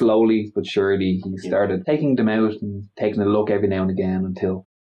 And then slowly but surely he started taking them out and taking a look every now and again until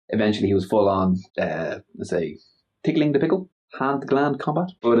eventually he was full on, tickling the pickle, hand to gland combat.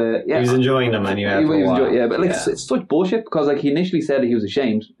 But he was enjoying them anyway. It's such bullshit because he initially said he was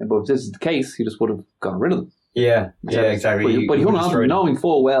ashamed, but if this is the case, he just would have gotten rid of them. Yeah, exactly. But he hung on to them knowing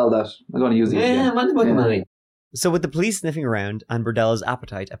full well that I'm going to use these again. Money. So with the police sniffing around and Berdella's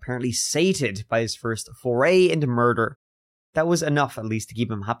appetite apparently sated by his first foray into murder, that was enough at least to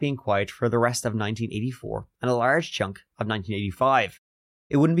keep him happy and quiet for the rest of 1984 and a large chunk of 1985.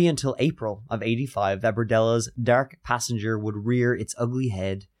 It wouldn't be until April of 85 that Berdella's dark passenger would rear its ugly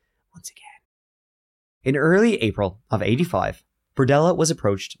head once again. In early April of 85, Berdella was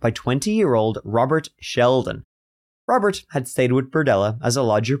approached by 20-year-old Robert Sheldon. Robert had stayed with Berdella as a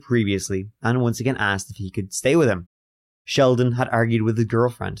lodger previously and once again asked if he could stay with him. Sheldon had argued with his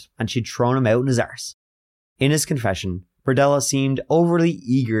girlfriend and she'd thrown him out in his arse. In his confession, Berdella seemed overly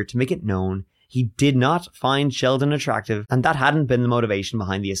eager to make it known he did not find Sheldon attractive, and that hadn't been the motivation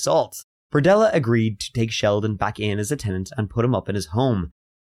behind the assault. Berdella agreed to take Sheldon back in as a tenant and put him up in his home.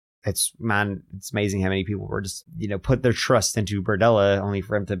 It's amazing how many people were just, put their trust into Berdella only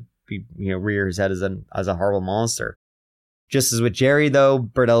for him to be, rear his head as a horrible monster. Just as with Jerry, though,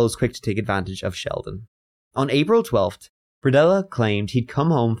 Berdella was quick to take advantage of Sheldon. On April 12th, Berdella claimed he'd come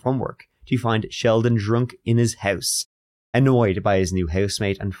home from work to find Sheldon drunk in his house, annoyed by his new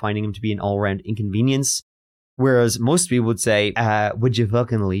housemate and finding him to be an all-round inconvenience, whereas most people would say, would you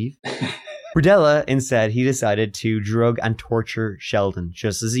fucking leave? Berdella, instead, he decided to drug and torture Sheldon,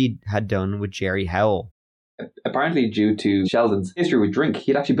 just as he had done with Jerry Howell. Apparently, due to Sheldon's history with drink,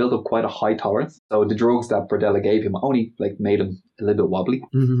 he'd actually built up quite a high tolerance, so the drugs that Berdella gave him only made him a little bit wobbly.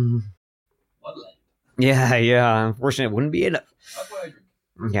 Mm-hmm. Yeah, unfortunately it wouldn't be enough.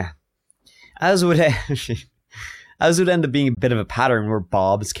 Yeah. As would end up being a bit of a pattern where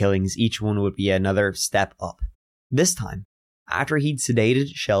Bob's killings, each one would be another step up. This time, after he'd sedated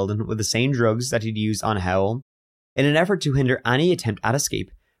Sheldon with the same drugs that he'd used on Howell, in an effort to hinder any attempt at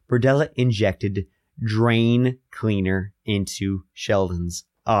escape, Berdella injected drain cleaner into Sheldon's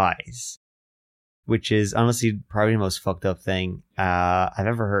eyes. Which is honestly probably the most fucked up thing I've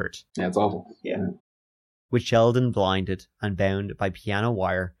ever heard. Yeah, it's awful. Yeah. With Sheldon blinded and bound by piano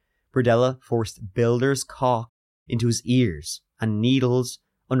wire, Berdella forced builder's caulk into his ears and needles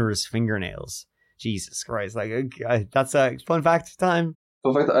under his fingernails. Jesus Christ, that's a fun fact time.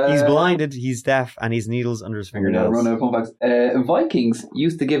 Fun fact, he's blinded, he's deaf, and he's needles under his fingernails. Run out of fun facts. Vikings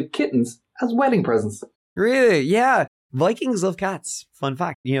used to give kittens as wedding presents. Really? Yeah. Vikings love cats. Fun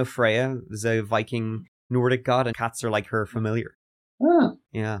fact. Freya is a Viking Nordic god, and cats are like her familiar. Ah.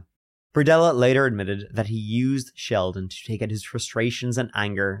 Yeah. Berdella later admitted that he used Sheldon to take out his frustrations and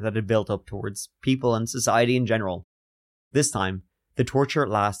anger that had built up towards people and society in general. This time, the torture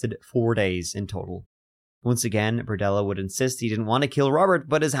lasted 4 days in total. Once again, Berdella would insist he didn't want to kill Robert,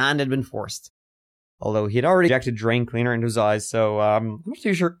 but his hand had been forced. Although he had already injected drain cleaner into his eyes, so I'm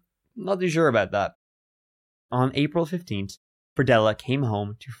not too sure about that. On April 15th, Berdella came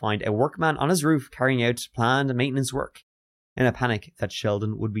home to find a workman on his roof carrying out planned maintenance work. In a panic that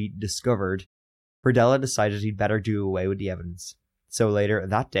Sheldon would be discovered, Berdella decided he'd better do away with the evidence. So later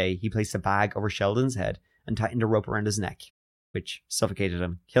that day, he placed a bag over Sheldon's head and tightened a rope around his neck, which suffocated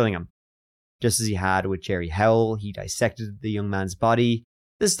him, killing him. Just as he had with Jerry Howell, he dissected the young man's body,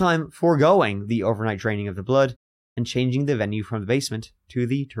 this time foregoing the overnight draining of the blood and changing the venue from the basement to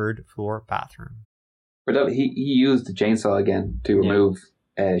the third floor bathroom. But he used the chainsaw again to remove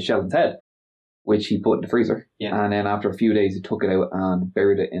Sheldon's head, which he put in the freezer. Yeah. And then after a few days, he took it out and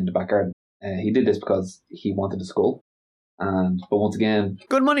buried it in the back garden. He did this because he wanted the skull. But once again...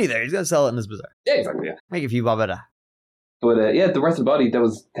 Good money there. He's going to sell it in his bazaar. Yeah, exactly, yeah. Make a few bob out of that. But the rest of the body, that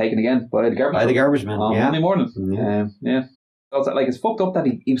was taken again by the garbage man. By the garbage man, on Monday morning. Yeah. Also, it's fucked up that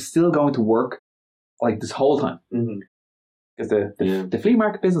he was still going to work, this whole time. Because the flea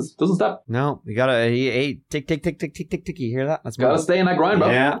market business doesn't stop. No, you gotta, tick, tick, tick, tick, tick, tick, tick. You hear that? That's gotta stay in that grind, bro.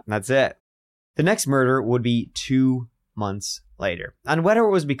 Yeah, that's it. The next murder would be 2 months later. And whether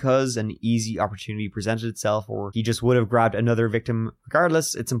it was because an easy opportunity presented itself or he just would have grabbed another victim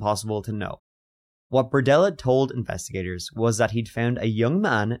regardless, it's impossible to know. What Berdella told investigators was that he'd found a young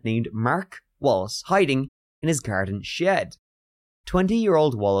man named Mark Wallace hiding in his garden shed.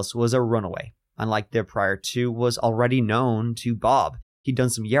 20-year-old Wallace was a runaway, and like the prior two, was already known to Bob. He'd done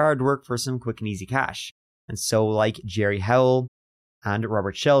some yard work for some quick and easy cash. And so, like Jerry Howell and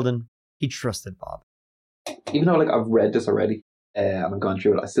Robert Sheldon, he trusted Bob. Even though I've read this already and I've gone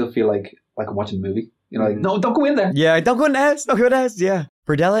through it, I still feel like I'm watching a movie. No, don't go in there. Yeah, don't go in the house. Don't go in the house. Yeah.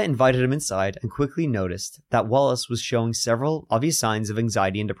 Berdella invited him inside and quickly noticed that Wallace was showing several obvious signs of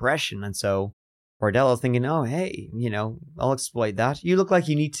anxiety and depression. And so Berdella thinking, oh, hey, I'll exploit that. You look like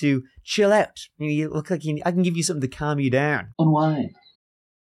you need to chill out. You look like I can give you something to calm you down. Unwind.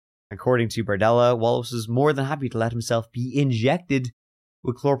 According to Berdella, Wallace was more than happy to let himself be injected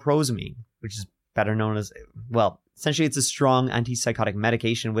with chlorpromazine, which is better known as, essentially it's a strong antipsychotic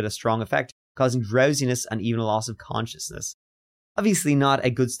medication with a strong effect, causing drowsiness and even a loss of consciousness. Obviously not a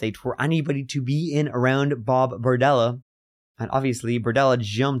good state for anybody to be in around Bob Berdella, and obviously Berdella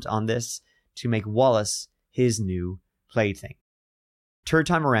jumped on this to make Wallace his new plaything. Third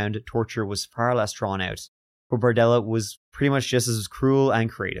time around, torture was far less drawn out, but Berdella was pretty much just as cruel and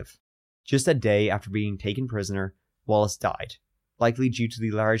creative. Just a day after being taken prisoner, Wallace died, likely due to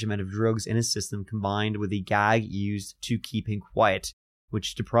the large amount of drugs in his system combined with the gag used to keep him quiet,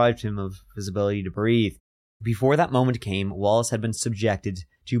 which deprived him of his ability to breathe. Before that moment came, Wallace had been subjected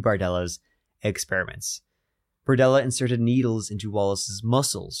to Berdella's experiments. Berdella inserted needles into Wallace's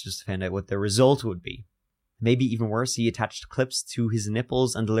muscles just to find out what the result would be. Maybe even worse, he attached clips to his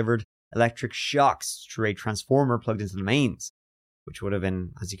nipples and delivered electric shocks through a transformer plugged into the mains, which would have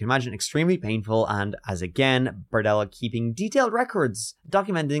been, as you can imagine, extremely painful, and as again, Berdella keeping detailed records,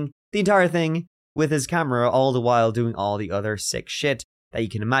 documenting the entire thing with his camera, all the while doing all the other sick shit that you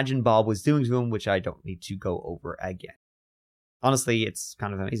can imagine Bob was doing to him, which I don't need to go over again. Honestly, it's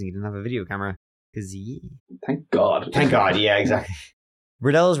kind of amazing he didn't have a video camera, because Thank God. Thank God, yeah, exactly.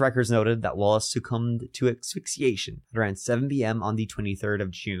 Berdella's records noted that Wallace succumbed to asphyxiation at around 7 p.m. on the 23rd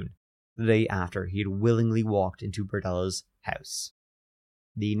of June, the day after he had willingly walked into Berdella's house.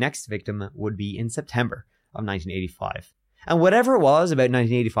 The next victim would be in September of 1985. And whatever it was about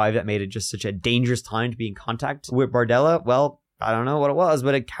 1985 that made it just such a dangerous time to be in contact with Berdella, well, I don't know what it was,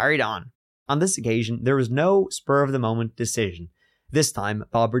 but it carried on. On this occasion, there was no spur-of-the-moment decision. This time,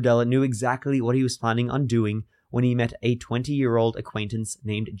 Bob Berdella knew exactly what he was planning on doing when he met a 20-year-old acquaintance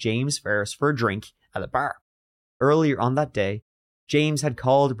named James Ferris for a drink at a bar. Earlier on that day, James had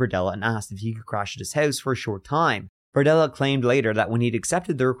called Berdella and asked if he could crash at his house for a short time. Berdella claimed later that when he'd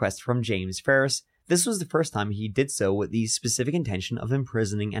accepted the request from James Ferris, this was the first time he did so with the specific intention of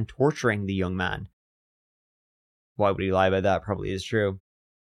imprisoning and torturing the young man. Why would he lie about that? Probably is true.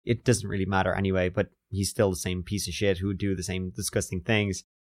 It doesn't really matter anyway, but he's still the same piece of shit who would do the same disgusting things.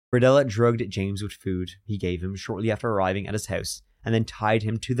 Berdella drugged James with food he gave him shortly after arriving at his house, and then tied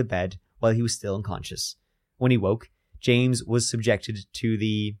him to the bed while he was still unconscious. When he woke, James was subjected to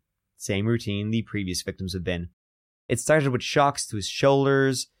the same routine the previous victims had been. It started with shocks to his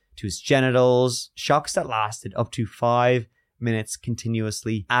shoulders, to his genitals, shocks that lasted up to 5 minutes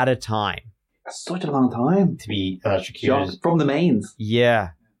continuously at a time. That's such a long time to be electrocuted. Shock from the mains.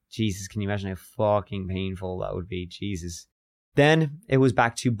 Yeah. Jesus, can you imagine how fucking painful that would be? Jesus. Then it was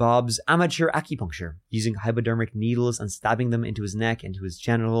back to Bob's amateur acupuncture, using hypodermic needles and stabbing them into his neck, into his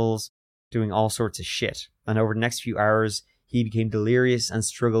genitals, doing all sorts of shit. And over the next few hours, he became delirious and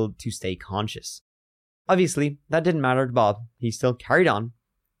struggled to stay conscious. Obviously, that didn't matter to Bob. He still carried on,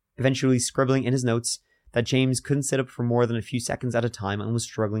 eventually scribbling in his notes that James couldn't sit up for more than a few seconds at a time and was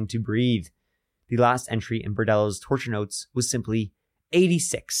struggling to breathe. The last entry in Berdella's torture notes was simply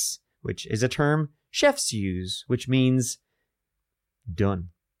 86, which is a term chefs use, which means done.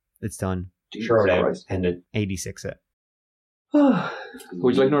 It's done. Sure, ended. 86 it.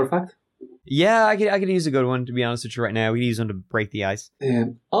 Would you like another fact? Yeah, I could use a good one, to be honest with you right now. We could use one to break the ice.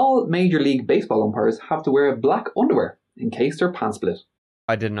 All Major League Baseball umpires have to wear black underwear in case their pants split.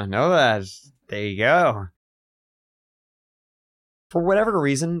 I did not know that. There you go. For whatever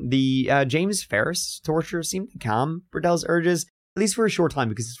reason, the James Ferris torture seemed to calm Berdella's urges, at least for a short time,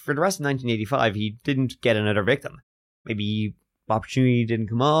 because for the rest of 1985, he didn't get another victim. Maybe opportunity didn't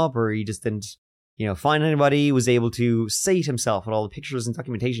come up, or he just didn't, find anybody. He was able to sate himself with all the pictures and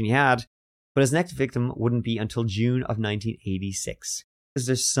documentation he had, but his next victim wouldn't be until June of 1986. Is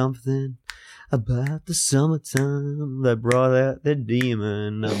there something about the summertime that brought out the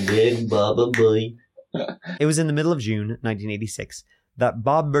demon of Big Baba Boy? It was in the middle of June 1986 that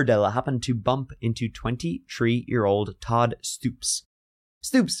Bob Berdella happened to bump into 23-year-old Todd Stoops.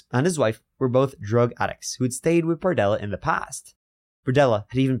 Stoops and his wife were both drug addicts who had stayed with Berdella in the past. Berdella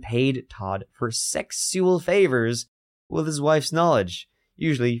had even paid Todd for sexual favors with his wife's knowledge,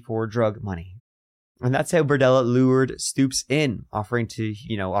 usually for drug money. And that's how Berdella lured Stoops in, offering to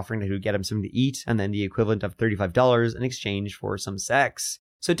get him something to eat and then the equivalent of $35 in exchange for some sex.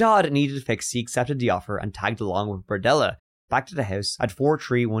 So Todd needed a fix. He accepted the offer and tagged along with Berdella back to the house at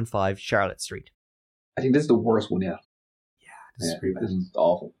 4315 Charlotte Street. I think this is the worst one yet. This is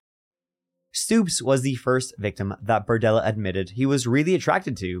awful. Stoops was the first victim that Berdella admitted he was really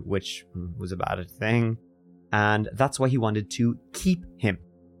attracted to, which was a bad thing, and that's why he wanted to keep him.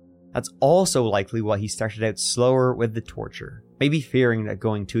 That's also likely why he started out slower with the torture, maybe fearing that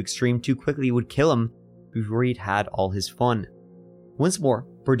going too extreme too quickly would kill him before he'd had all his fun. Once more,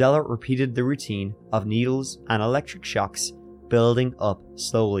 Berdella repeated the routine of needles and electric shocks, building up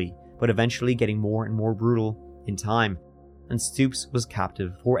slowly, but eventually getting more and more brutal in time. And Stoops was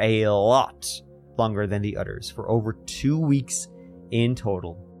captive for a lot longer than the others, for over 2 weeks in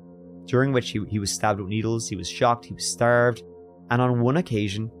total, during which he was stabbed with needles, he was shocked, he was starved, and on one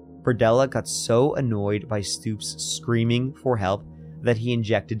occasion, Berdella got so annoyed by Stoops screaming for help that he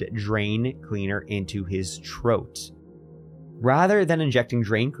injected drain cleaner into his throat. Rather than injecting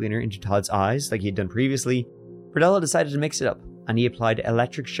drain cleaner into Todd's eyes like he had done previously, Berdella decided to mix it up, and he applied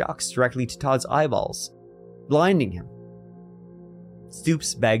electric shocks directly to Todd's eyeballs, blinding him.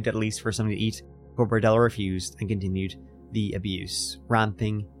 Stoops begged at least for something to eat, but Berdella refused and continued the abuse,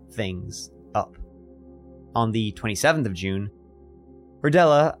 ramping things up. On the 27th of June,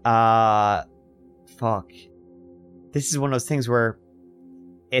 Berdella, this is one of those things where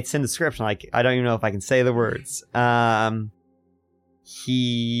it's in the script, and I don't even know if I can say the words.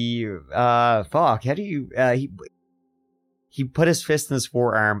 He put his fist in his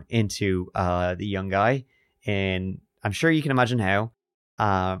forearm into the young guy, and I'm sure you can imagine how.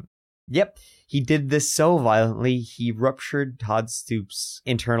 He did this so violently, he ruptured Todd Stoops'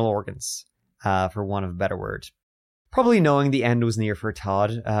 internal organs, for want of a better word. Probably knowing the end was near for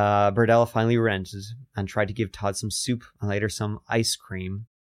Todd, Berdella finally relented and tried to give Todd some soup and later some ice cream.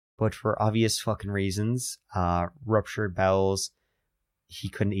 But for obvious fucking reasons, ruptured bowels, he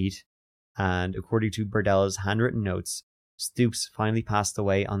couldn't eat. And according to Berdella's handwritten notes, Stoops finally passed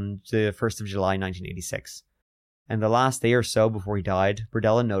away on the 1st of July 1986. And the last day or so before he died,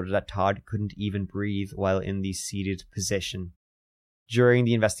 Berdella noted that Todd couldn't even breathe while in the seated position. During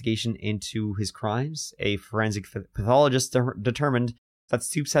the investigation into his crimes, a forensic pathologist determined that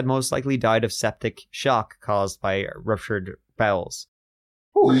Stoops had most likely died of septic shock caused by ruptured bowels.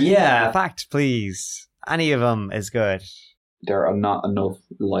 Ooh, yeah, fact, please. Any of them is good. There are not enough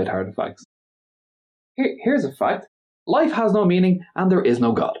lighthearted facts. Here's a fact. Life has no meaning and there is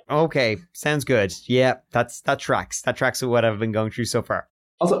no God. Okay, sounds good. Yeah, that tracks. That tracks with what I've been going through so far.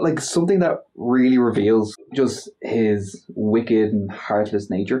 Also, something that really reveals just his wicked and heartless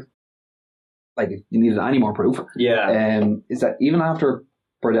nature. If you needed any more proof. Yeah. Is that even after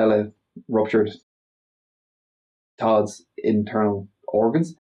Berdella ruptured Todd's internal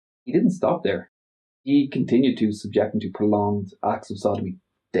organs, he didn't stop there. He continued to subject him to prolonged acts of sodomy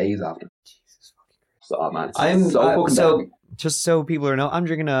days after. Jesus fucking Christ. So, man, it's so fucking just so people know, I'm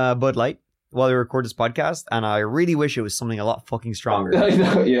drinking a Bud Light while we record this podcast, and I really wish it was something a lot fucking stronger. I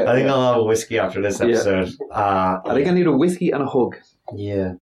know, yeah. I think I'll have a whiskey after this episode. I think I need a whiskey and a hug.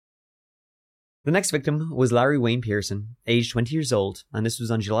 Yeah. The next victim was Larry Wayne Pearson, aged 20 years old, and this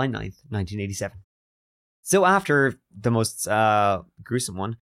was on July 9th, 1987. So after the most gruesome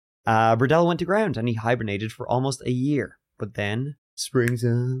one, Berdella went to ground and he hibernated for almost a year. But then,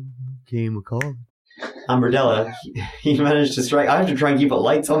 springtime came a call. And Berdella, he managed to strike. I have to try and keep it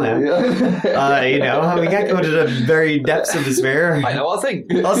light somehow. Yeah. You know, we can't go to the very depths of despair. I know, I'll sing.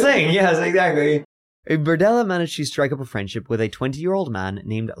 I'll sing, yes, exactly. Berdella managed to strike up a friendship with a 20-year-old man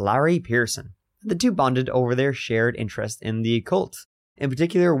named Larry Pearson. The two bonded over their shared interest in the occult, in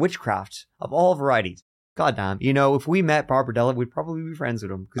particular witchcraft of all varieties. Goddamn, you know, if we met Bob Berdella, we'd probably be friends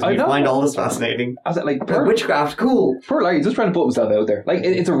with him because we find all this fascinating. I was like, Witchcraft, cool. Poor Larry, just trying to put himself out there. Like,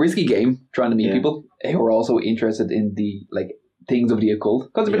 it's a risky game trying to meet people who are also interested in the like things of the occult.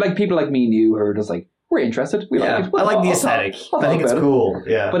 Because it'd be like people like me and you who are just like, we're interested. We like it. I like the aesthetic. I think it's cool.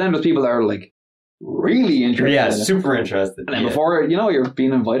 Yeah. But then there's people that are like really interested. Yeah, in it. super interested. And then before you know, you're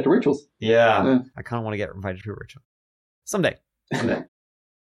being invited to rituals. Yeah. I kind of want to get invited to a ritual someday.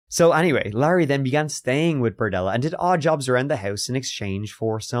 So anyway, Larry then began staying with Berdella and did odd jobs around the house in exchange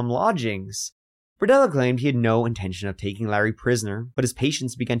for some lodgings. Berdella claimed he had no intention of taking Larry prisoner, but his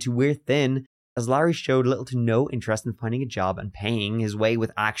patience began to wear thin as Larry showed little to no interest in finding a job and paying his way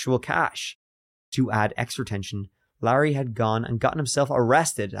with actual cash. To add extra tension, Larry had gone and gotten himself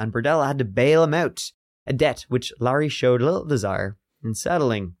arrested and Berdella had to bail him out, a debt which Larry showed little desire in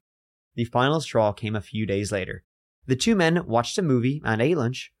settling. The final straw came a few days later. The two men watched a movie and ate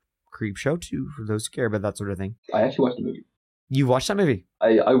lunch. Creep show too, for those who care about that sort of thing. I actually watched the movie. You watched that movie?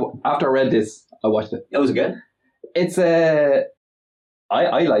 I after I read this, I watched it. It was good. It's I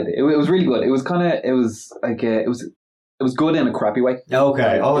liked it. It was really good. It was good in a crappy way.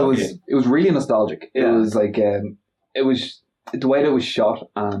 Okay. It was really nostalgic. Yeah. It was like it was the way that it was shot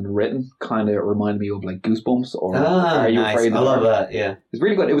and written kind of reminded me of like Goosebumps or Are You nice. Afraid of I the love Dark? that. Yeah. It's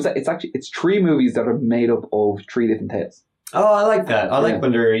really good. It's three movies that are made up of three different tales. Oh, I like that. I like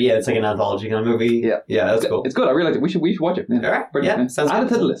when they're it's like an anthology kind of movie. Yeah, that's cool. It's good. I really like it. We should watch it. Yeah, All right. Yeah, sounds add good.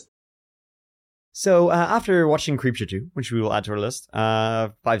 it to the list. So after watching Creepshow 2, which we will add to our list,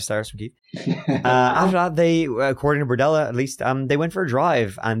 5 stars from Keith. After that, they, according to Berdella at least, they went for a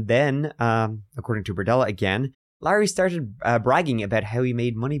drive, and then, according to Berdella again, Larry started bragging about how he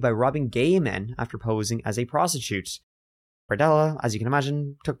made money by robbing gay men after posing as a prostitute. Berdella, as you can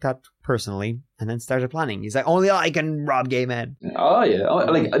imagine, took that personally and then started planning. He's like, only I can rob gay men. Oh, yeah.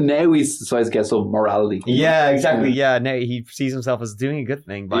 Like, now he's decided to get some morality. Yeah, exactly. Yeah, now he sees himself as doing a good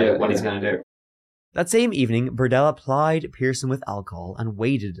thing by what he's going to do. That same evening, Berdella plied Pearson with alcohol and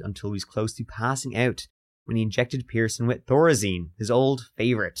waited until he was close to passing out when he injected Pearson with Thorazine, his old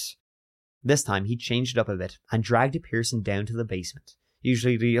favourite. This time, he changed it up a bit and dragged Pearson down to the basement,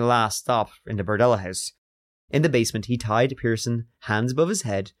 usually the last stop in the Berdella house. In the basement, he tied Pearson hands above his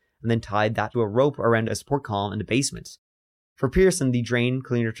head and then tied that to a rope around a support column in the basement. For Pearson, the drain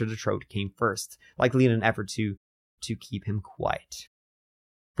cleaner to the throat came first, likely in an effort to keep him quiet.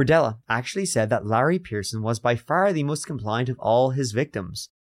 Berdella actually said that Larry Pearson was by far the most compliant of all his victims,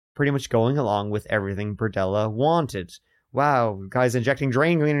 pretty much going along with everything Berdella wanted. Wow, guys injecting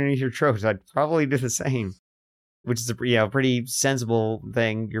drain cleaner into your throat, I'd probably do the same. Which is a pretty sensible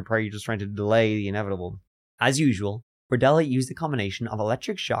thing. You're probably just trying to delay the inevitable. As usual, Berdella used a combination of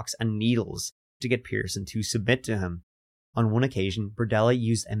electric shocks and needles to get Pearson to submit to him. On one occasion, Berdella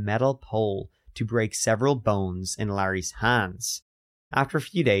used a metal pole to break several bones in Larry's hands. After a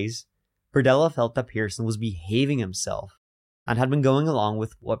few days, Berdella felt that Pearson was behaving himself and had been going along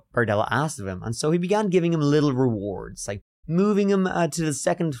with what Berdella asked of him, and so he began giving him little rewards, like moving him to the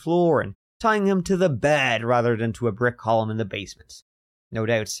second floor and tying him to the bed rather than to a brick column in the basement. No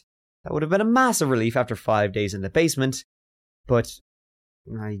doubt, that would have been a massive relief after 5 days in the basement, but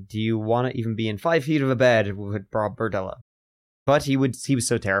do you want to even be in 5 feet of a bed with Bob Berdella? But he was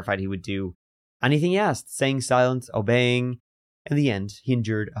so terrified he would do anything he asked, staying silent, obeying. In the end, he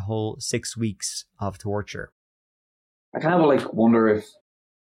endured a whole 6 weeks of torture. I kind of wonder if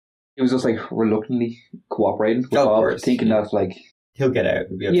he was just reluctantly cooperating with Bob, thinking that he'll get out.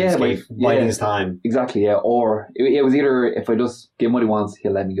 He'll be able to escape, biding his time. Exactly, yeah. Or it was either if I just give him what he wants,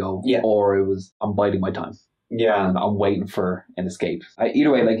 he'll let me go. Yeah. Or it was I'm biding my time. Yeah. And I'm waiting for an escape.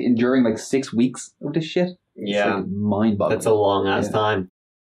 Either way, enduring 6 weeks of this shit. Yeah. It's mind-boggling. That's a long ass time.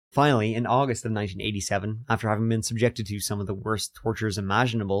 Finally, in August of 1987, after having been subjected to some of the worst tortures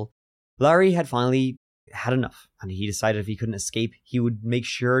imaginable, Larry had finally had enough, and he decided if he couldn't escape, he would make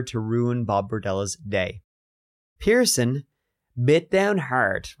sure to ruin Bob Berdella's day. Pearson bit down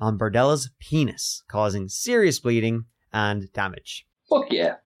hard on Berdella's penis, causing serious bleeding and damage. Fuck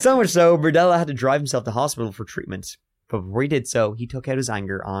yeah. So much so, Berdella had to drive himself to hospital for treatment. But before he did so, he took out his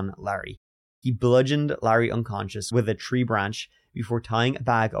anger on Larry. He bludgeoned Larry unconscious with a tree branch before tying a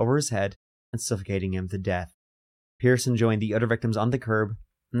bag over his head and suffocating him to death. Pearson joined the other victims on the curb,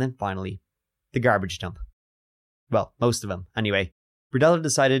 and then finally, the garbage dump. Well, most of them, anyway. Berdella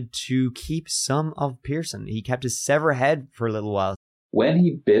decided to keep some of Pearson. He kept his severed head for a little while. When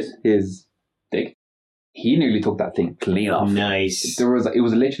he bit his dick, he nearly took that thing clean off. Nice. It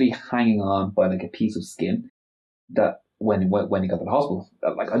was literally hanging on by like a piece of skin. That when he got to the hospital,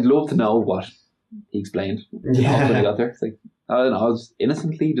 like I'd love to know what he explained. When he got there, it's like I don't know. I was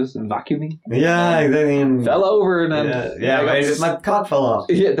innocently just vacuuming. Yeah, I mean, Fell over and then my cock fell off.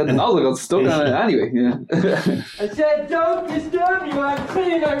 Yeah, the nozzle got stuck on it anyway. Yeah. I said, don't disturb me, I'm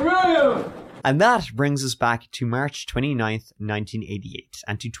cleaning my room! And that brings us back to March 29th, 1988,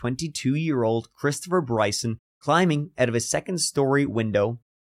 and to 22-year-old Christopher Bryson climbing out of a second-story window,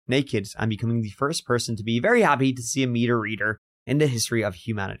 naked, and becoming the first person to be very happy to see a meter reader in the history of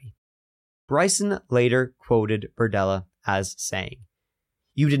humanity. Bryson later quoted Berdella as saying,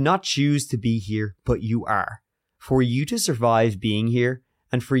 "You did not choose to be here, but you are. For you to survive being here,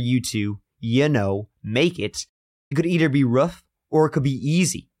 and for you to, make it could either be rough or it could be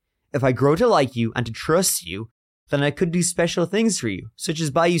easy. If I grow to like you and to trust you, then I could do special things for you, such as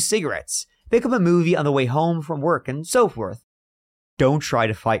buy you cigarettes, pick up a movie on the way home from work, and so forth. Don't try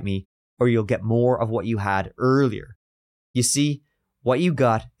to fight me, or you'll get more of what you had earlier. You see, what you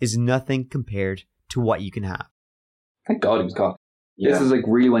got is nothing compared to what you can have." Thank God he was caught. Yeah. This is like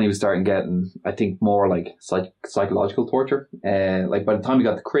really when he was starting getting, I think, more like psychological torture. Like by the time he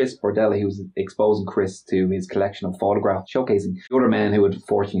got to Chris Berdella, he was exposing Chris to his collection of photographs, showcasing the other men who had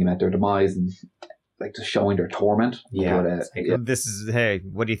unfortunately met their demise and like just showing their torment. Yeah. But, This is, hey,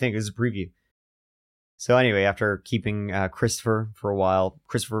 what do you think? This is a preview. So anyway, after keeping Christopher for a while,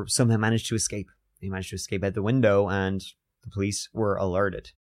 Christopher somehow managed to escape. He managed to escape out the window and the police were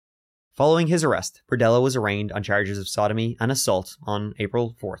alerted. Following his arrest, Berdella was arraigned on charges of sodomy and assault on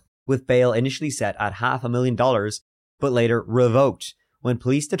April 4th, with bail initially set at $500,000, but later revoked when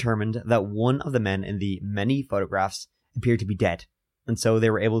police determined that one of the men in the many photographs appeared to be dead, and so they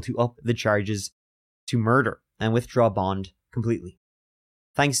were able to up the charges to murder and withdraw bond completely.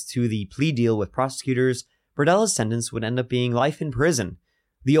 Thanks to the plea deal with prosecutors, Berdella's sentence would end up being life in prison.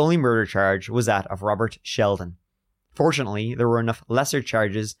 The only murder charge was that of Robert Sheldon. Fortunately, there were enough lesser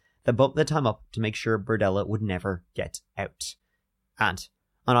charges that bumped the time up to make sure Berdella would never get out. And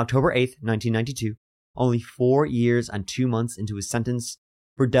on October 8th, 1992, only 4 years and 2 months into his sentence,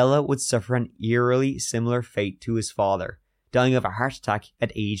 Berdella would suffer an eerily similar fate to his father, dying of a heart attack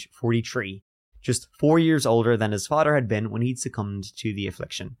at age 43, just 4 years older than his father had been when he'd succumbed to the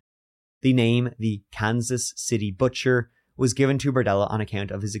affliction. The name, the Kansas City Butcher, was given to Berdella on account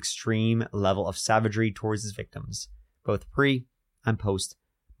of his extreme level of savagery towards his victims, both pre and post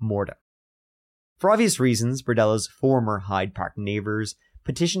mortem. For obvious reasons, Berdella's former Hyde Park neighbours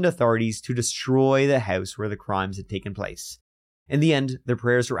petitioned authorities to destroy the house where the crimes had taken place. In the end, their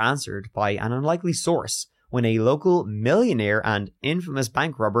prayers were answered by an unlikely source when a local millionaire and infamous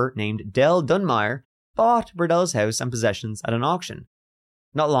bank robber named Dell Dunmire bought Berdella's house and possessions at an auction.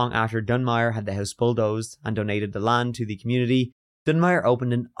 Not long after Dunmire had the house bulldozed and donated the land to the community, Dunmire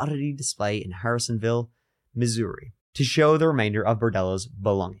opened an oddity display in Harrisonville, Missouri, to show the remainder of Berdella's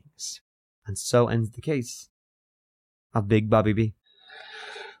belongings. And so ends the case of Big Bobby B.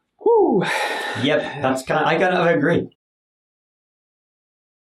 Whew. Yep, I kind of agree.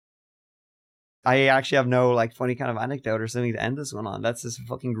 I actually have no funny kind of anecdote or something to end this one on. That's just a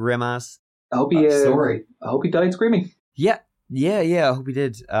fucking grim ass I hope he story. I hope he died screaming. Yeah. I hope he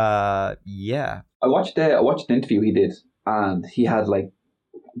did. Yeah. I watched an interview he did, and he had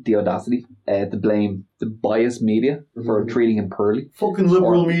the audacity to blame the biased media for treating him poorly. Fucking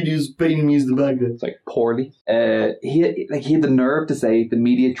liberal media's painting me as the bad guy. It's poorly. He had the nerve to say the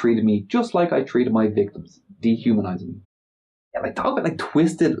media treated me just like I treated my victims, dehumanizing me. Yeah, talk about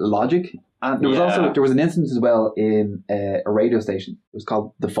twisted logic. And there was an instance as well in a radio station. It was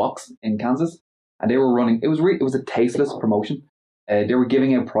called The Fox in Kansas, and they were running. It was a tasteless promotion. They were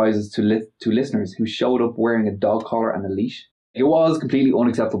giving out prizes to listeners who showed up wearing a dog collar and a leash. It was completely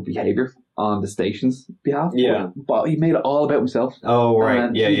unacceptable behaviour on the station's behalf. Yeah. But he made it all about himself. Oh, right.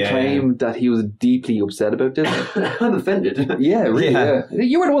 And he claimed that he was deeply upset about this. I'm offended. Yeah, really, yeah.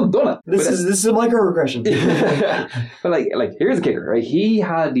 You were the one that done it. This is a microaggression. But here's the kicker, right? He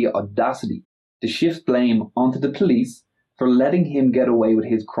had the audacity to shift blame onto the police for letting him get away with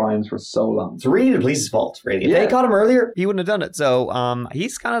his crimes for so long. It's really the police's fault, really. If Yeah. they caught him earlier, He wouldn't have done it. So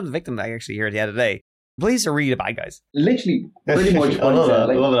he's kind of the victim actually here at the end of the day. Police are really the bad guys. Literally, pretty much I what he love said. that.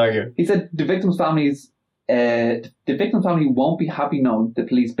 I love that argument. He said the victim's family won't be happy knowing the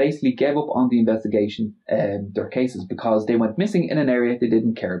police basically gave up on the investigation, their cases, because they went missing in an area they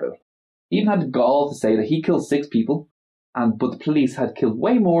didn't care about. He even had the gall to say that he killed 6 people but the police had killed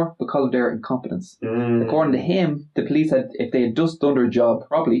way more because of their incompetence. According to him, the police had, if they had just done their job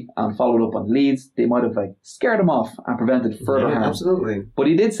properly and followed up on leads, they might have like scared them off and prevented further harm. Absolutely. But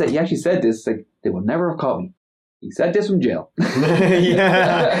he actually said this, like, they would never have caught me. He said this from jail.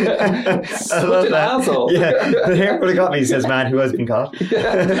 Yeah. Such an asshole. Yeah. The hair would have got me, says man who has been caught.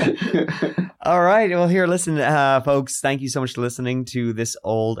 All right. Well, here, listen, folks. Thank you so much for listening to this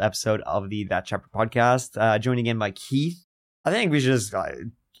old episode of the That Chapter podcast. Joining in by Keith. I think we should just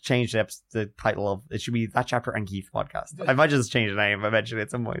change the title of it. Should be That Chapter and Keith podcast. I might just change the name eventually at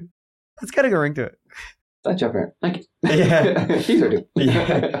some point. Let's get a good ring to it. That chapter. Thank you. Yeah. He's already.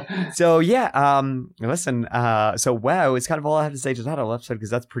 Yeah. So listen, so wow, it's kind of all I have to say to that whole episode, because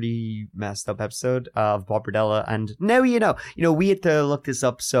that's pretty messed up episode of Bob Berdella. And now we had to look this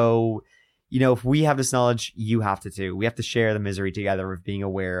up, so if we have this knowledge, you have to too. We have to share the misery together of being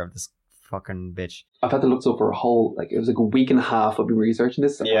aware of this fucking bitch. I've had to look this up for it was like a week and a half I've been researching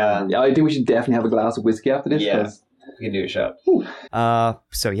this. Yeah. I think we should definitely have a glass of whiskey after this. Yeah. We can do a shot.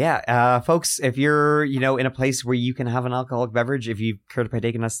 Folks, if you're, in a place where you can have an alcoholic beverage, if you care to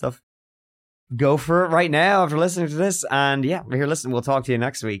partake in that stuff, go for it right now after listening to this. And here, listen, we'll talk to you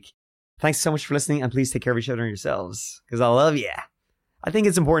next week. Thanks so much for listening, and please take care of each other and yourselves, because I love you. I think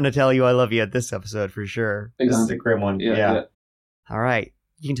it's important to tell you I love you at this episode for sure. Exactly. This is a grim one. Yeah. All right.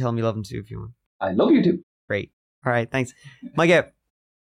 You can tell me you love him too if you want. I love you too. Great. All right. Thanks. Mike out.